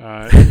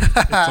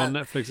 It's on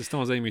Netflix. It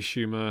stars Amy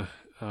Schumer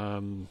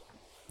and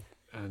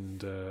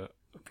a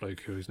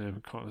bloke whose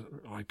name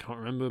I can't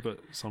remember, but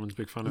Simon's a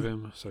big fan of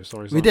him, so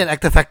sorry, Simon. We did an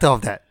actor factor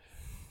of that.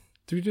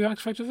 Did we do an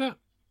actor factor of that?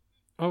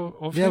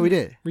 Oh, yeah, we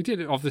did. We did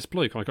it of this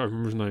bloke. I can't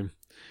remember his name.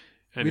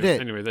 Anyway, we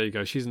did. Anyway, there you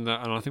go. She's in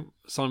that, and I think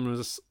Simon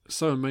was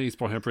so amazed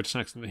by her British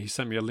accent that he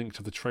sent me a link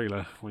to the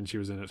trailer when she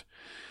was in it.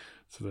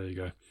 So there you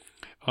go.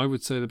 I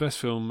would say the best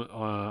film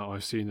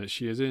I've seen that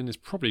she is in is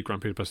probably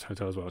Grand Budapest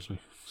Hotel as well, actually.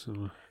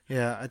 So,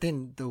 yeah, I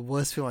think the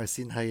worst film I've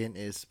seen her in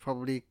is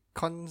probably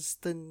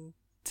Constantine.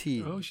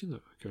 Oh, she's in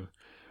that. Okay.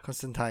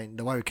 Constantine,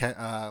 the one with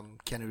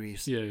Keanu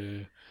Reeves.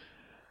 Yeah.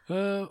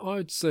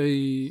 I'd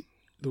say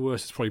the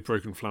worst is probably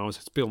Broken Flowers.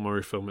 It's a Bill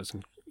Murray film. It's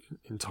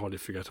entirely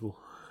forgettable.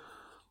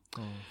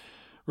 Oh.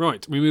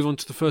 Right, we move on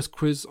to the first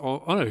quiz. Who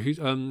are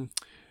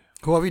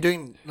we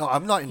doing? No,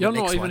 I'm not in the next one.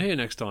 You're not even here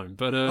next time.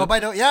 But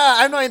by the way,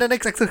 I'm not in the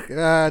next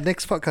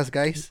podcast,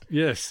 guys.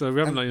 Yes, so we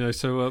haven't let you know.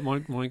 So my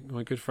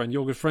good friend,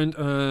 your good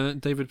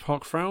friend, David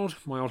Park Froud,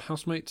 my old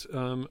housemate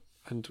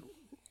and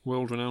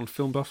world-renowned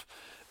film buff,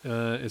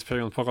 is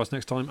appearing on the podcast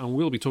next time, and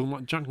we'll be talking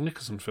about Jack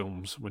Nicholson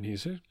films when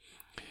he's here.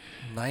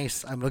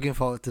 Nice, I'm looking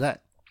forward to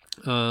that.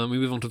 We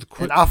move on to the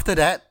quiz. And after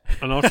that,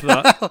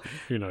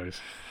 who knows?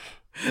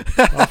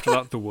 After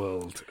that, the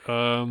world.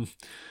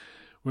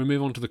 We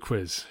move on to the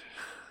quiz.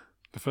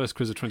 The first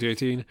quiz of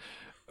 2018.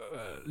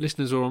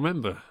 Listeners will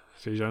remember,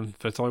 Sijan,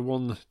 that I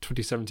won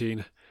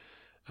 2017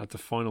 at the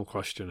final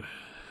question.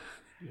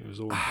 It was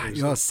all.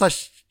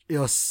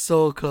 You're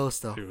so close,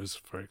 though. It was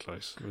very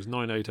close. It was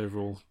 9-8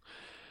 overall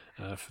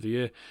for the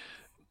year.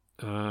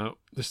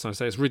 This time I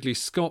say it's Ridley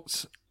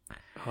Scott.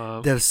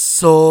 There's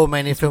so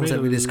many films that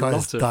Ridley Scott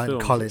has done,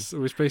 Colin.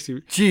 Which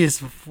basically,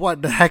 jeez,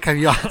 what the heck are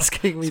you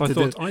asking me to do?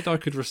 So I thought either I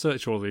could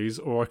research all these,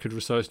 or I could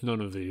research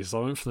none of these.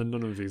 So I went for the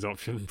none of these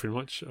option, pretty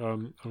much. I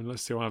mean,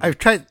 let's see what happens. I've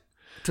tried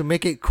to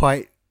make it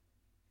quite.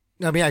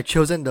 I mean, I've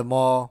chosen the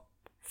more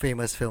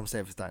famous films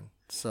they've done.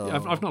 So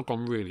yeah, I've not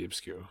gone really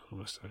obscure, I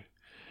must say.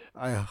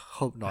 I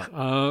hope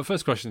not.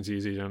 First question's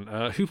easy, then.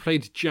 Who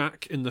played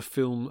Jack in the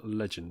film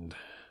Legend?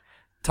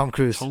 Tom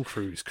Cruise. Tom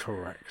Cruise,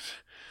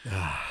 correct.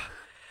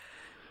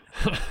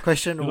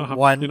 Question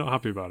one. You're not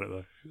happy about it,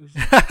 though.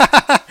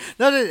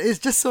 No, it's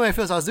just so many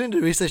films. I was doing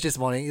the research this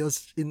morning. It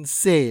was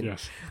insane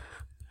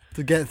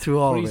to get through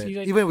all of it,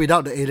 even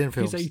without the alien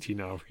films. He's 80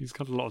 now. He's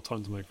got a lot of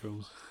time to make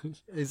films.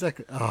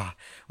 Exactly.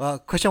 Well,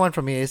 question one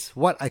from me is,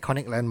 what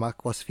iconic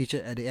landmark was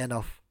featured at the end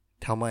of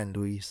Thelma and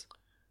Louise.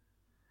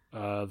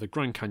 The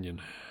Grand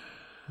Canyon.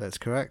 That's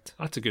correct.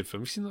 That's a good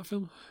film. Have you seen that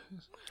film?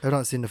 I've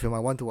not seen the film. I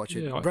want to watch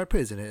it. Yeah, Brad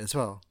Pitt is in it as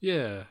well.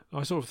 Yeah,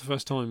 I saw it for the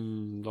first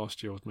time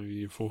last year or maybe the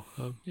year before.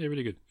 Yeah,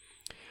 really good.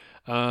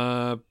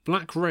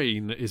 Black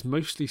Rain is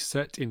mostly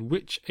set in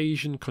which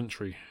Asian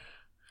country?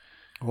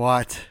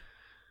 What?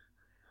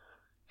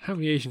 How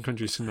many Asian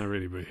countries can there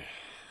really be?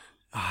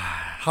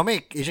 How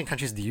many Asian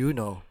countries do you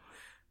know?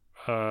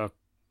 At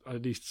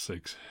least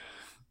 6.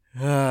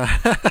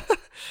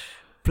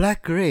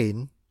 Black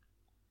Rain?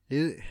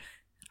 I've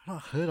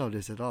not heard of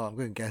this at all. I'm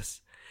going to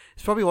guess.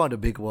 It's probably one of the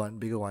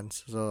bigger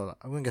ones. So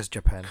I'm going to guess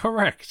Japan.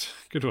 Correct.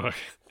 Good work.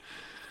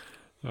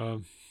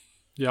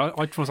 Yeah,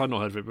 I promise I'd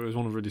not heard of it, but it was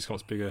one of Ridley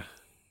Scott's bigger,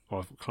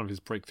 well, kind of his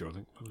breakthrough, I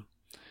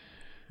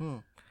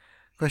think.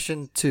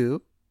 Question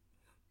 2.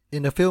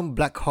 In the film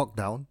Black Hawk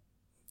Down,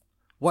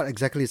 what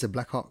exactly is a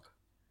Black Hawk?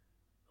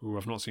 Ooh,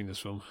 I've not seen this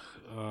film.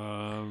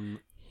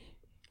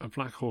 A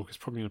Black Hawk is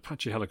probably an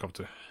Apache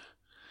helicopter.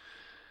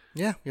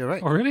 Yeah, you're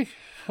right. Oh, really?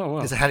 Oh,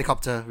 wow. It's a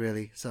helicopter,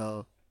 really,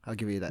 so I'll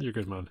give you that. You're a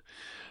good man.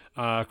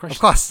 Of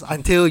course,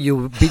 until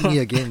you beat me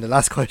again in the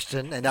last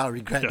question, and I'll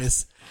regret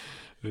this.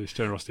 It's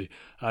generosity.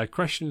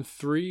 Question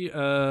 3.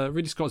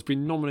 Ridley Scott's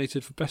been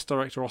nominated for Best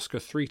Director Oscar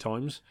 3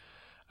 times.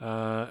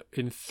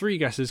 In 3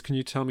 guesses, can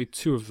you tell me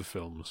 2 of the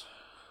films?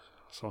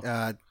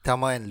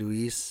 Thelma and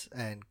Louise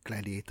and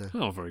Gladiator.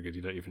 Oh, very good.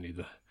 You don't even need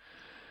that.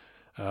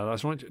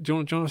 That's right. Do you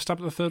want to stab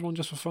at the third one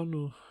just for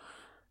fun?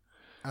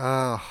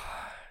 Or?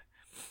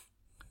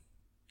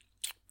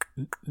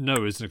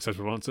 No is an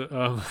acceptable answer.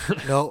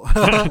 No.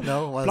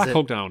 No. Black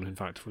Hawk Down, in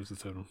fact, was the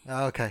third one.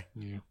 Okay.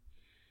 Yeah.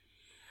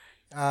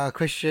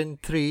 Question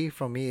 3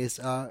 from me is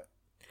so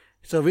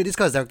Ridley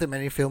Scott has directed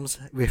many films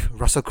with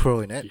Russell Crowe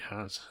in it. He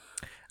has.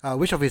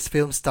 Which of his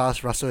films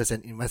stars Russell as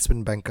an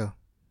investment banker?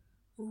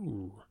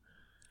 Ooh.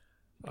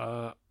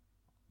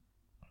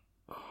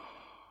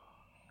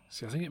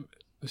 See, I think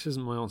this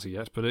isn't my answer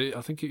yet, but I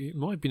think it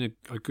might have been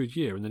a good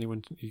year, and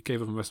then he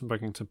gave up investment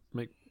banking to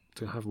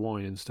have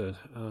wine instead.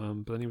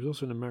 But then he was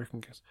also an American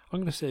guest. I'm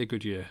going to say a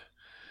good year.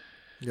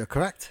 You're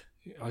correct.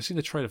 I've seen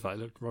the trailer for that.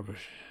 It looked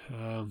rubbish.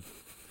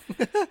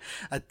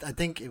 I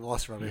think it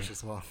was rubbish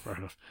as well. Fair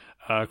enough.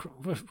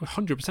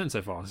 100%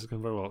 so far. This is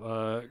going very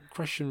well.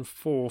 Question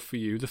 4 for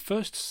you. The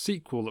first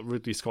sequel that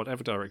Ridley Scott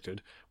ever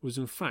directed was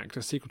in fact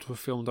a sequel to a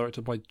film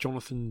directed by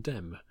Jonathan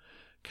Demme.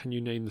 Can you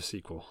name the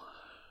sequel?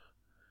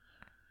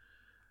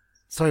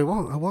 Sorry,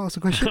 what was the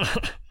question?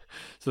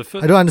 So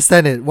I don't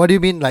understand it. What do you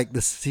mean, like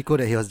the sequel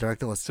that he was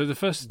directed was the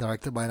first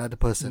directed by another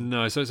person?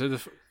 No, so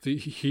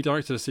he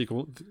directed a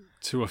sequel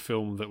to a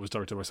film that was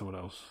directed by someone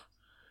else.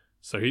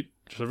 So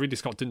Ridley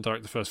Scott didn't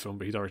direct the first film,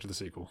 but he directed the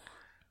sequel.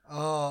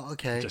 Oh,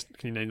 okay. Just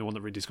can you name the one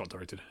that Ridley Scott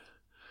directed?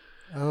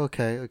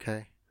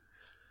 Okay.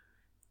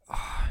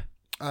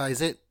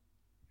 Is it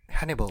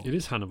Hannibal? It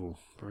is Hannibal.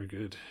 Very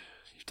good.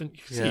 You've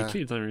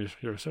clearly done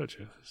your research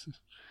here.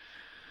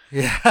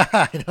 Yeah,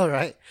 I know,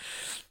 right?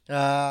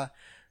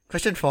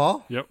 Question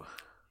 4. Yep.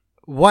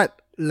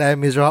 What Les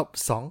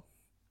Miserables song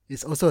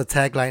is also a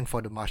tagline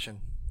for The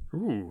Martian?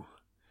 Ooh.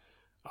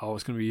 Oh,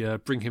 it's going to be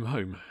Bring Him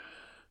Home.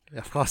 Yeah,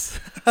 of course.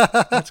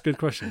 That's a good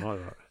question. I like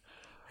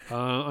that.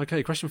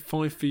 Okay, question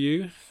 5 for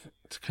you.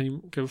 Can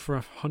you go for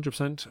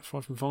 100%?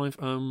 5 from 5.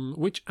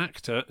 Which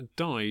actor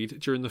died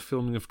during the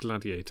filming of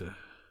Gladiator?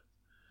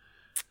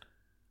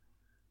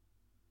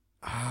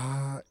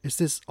 Is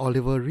this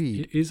Oliver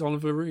Reed? It is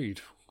Oliver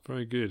Reed.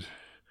 Very good.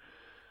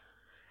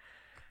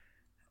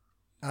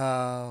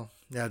 Yeah,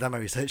 I've done my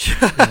research.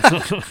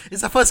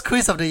 It's the first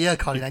quiz of the year,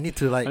 Colin. I need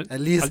to at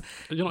least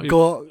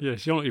go.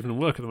 Yes, you're not even at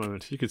work at the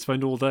moment. You could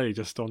spend all day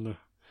just on the.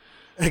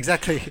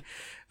 Exactly.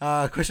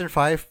 Question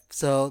 5.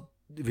 So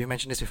we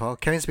mentioned this before.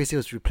 Kevin Spacey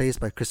was replaced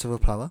by Christopher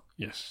Plummer.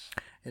 Yes.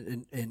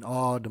 In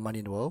All the Money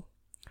in the World.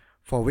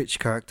 For which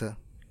character?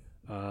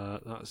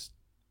 That's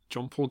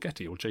John Paul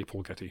Getty or J.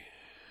 Paul Getty.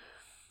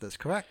 That's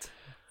correct.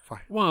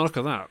 Wow, look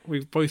at that.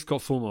 We've both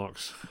got full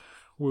marks.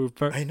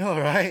 I know,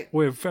 right?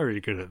 We're very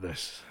good at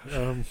this.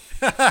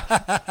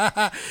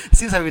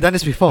 Seems like we've done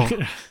this before.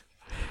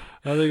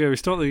 There you go. We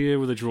start the year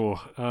with a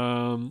draw.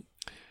 And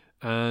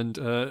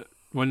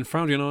when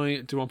Frowney and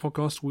I do our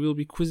podcast, we'll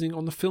be quizzing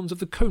on the films of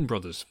the Coen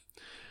brothers.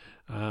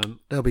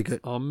 That'll be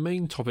good. Our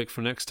main topic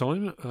for next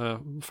time,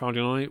 Frowney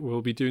and I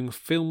will be doing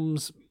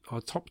films.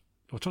 We're trying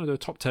to do a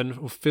top 10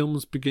 of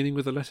films beginning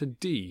with the letter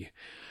D.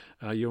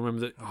 You'll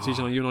remember that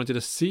CJ, you and I did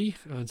a C,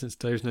 and since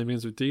Dave's name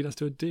begins with D, let's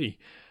do a D.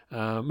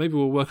 Maybe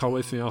we'll work our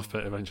way through the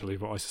alphabet eventually,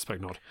 but I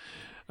suspect not.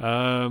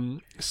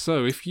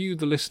 So if you,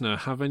 the listener,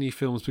 have any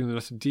films beginning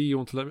with the letter D you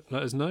want to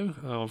let us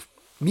know.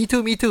 Me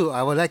too.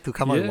 I would like to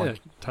come up with one.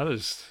 Tell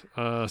us.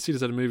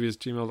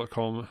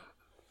 cdzmovies@gmail.com,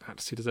 at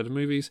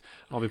cdzmovies.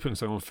 I'll be putting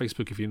something on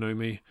Facebook if you know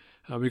me.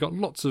 We got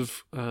lots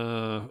of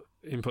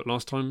input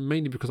last time,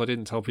 mainly because I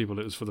didn't tell people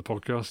it was for the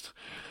podcast.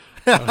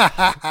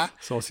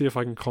 So I'll see if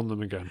I can con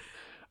them again.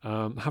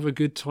 Have a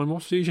good time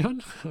off,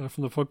 Zijan,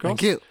 from the podcast.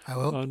 Thank you. I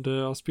will. And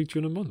I'll speak to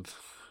you in a month.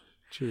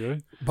 Cheerio.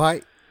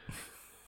 Bye.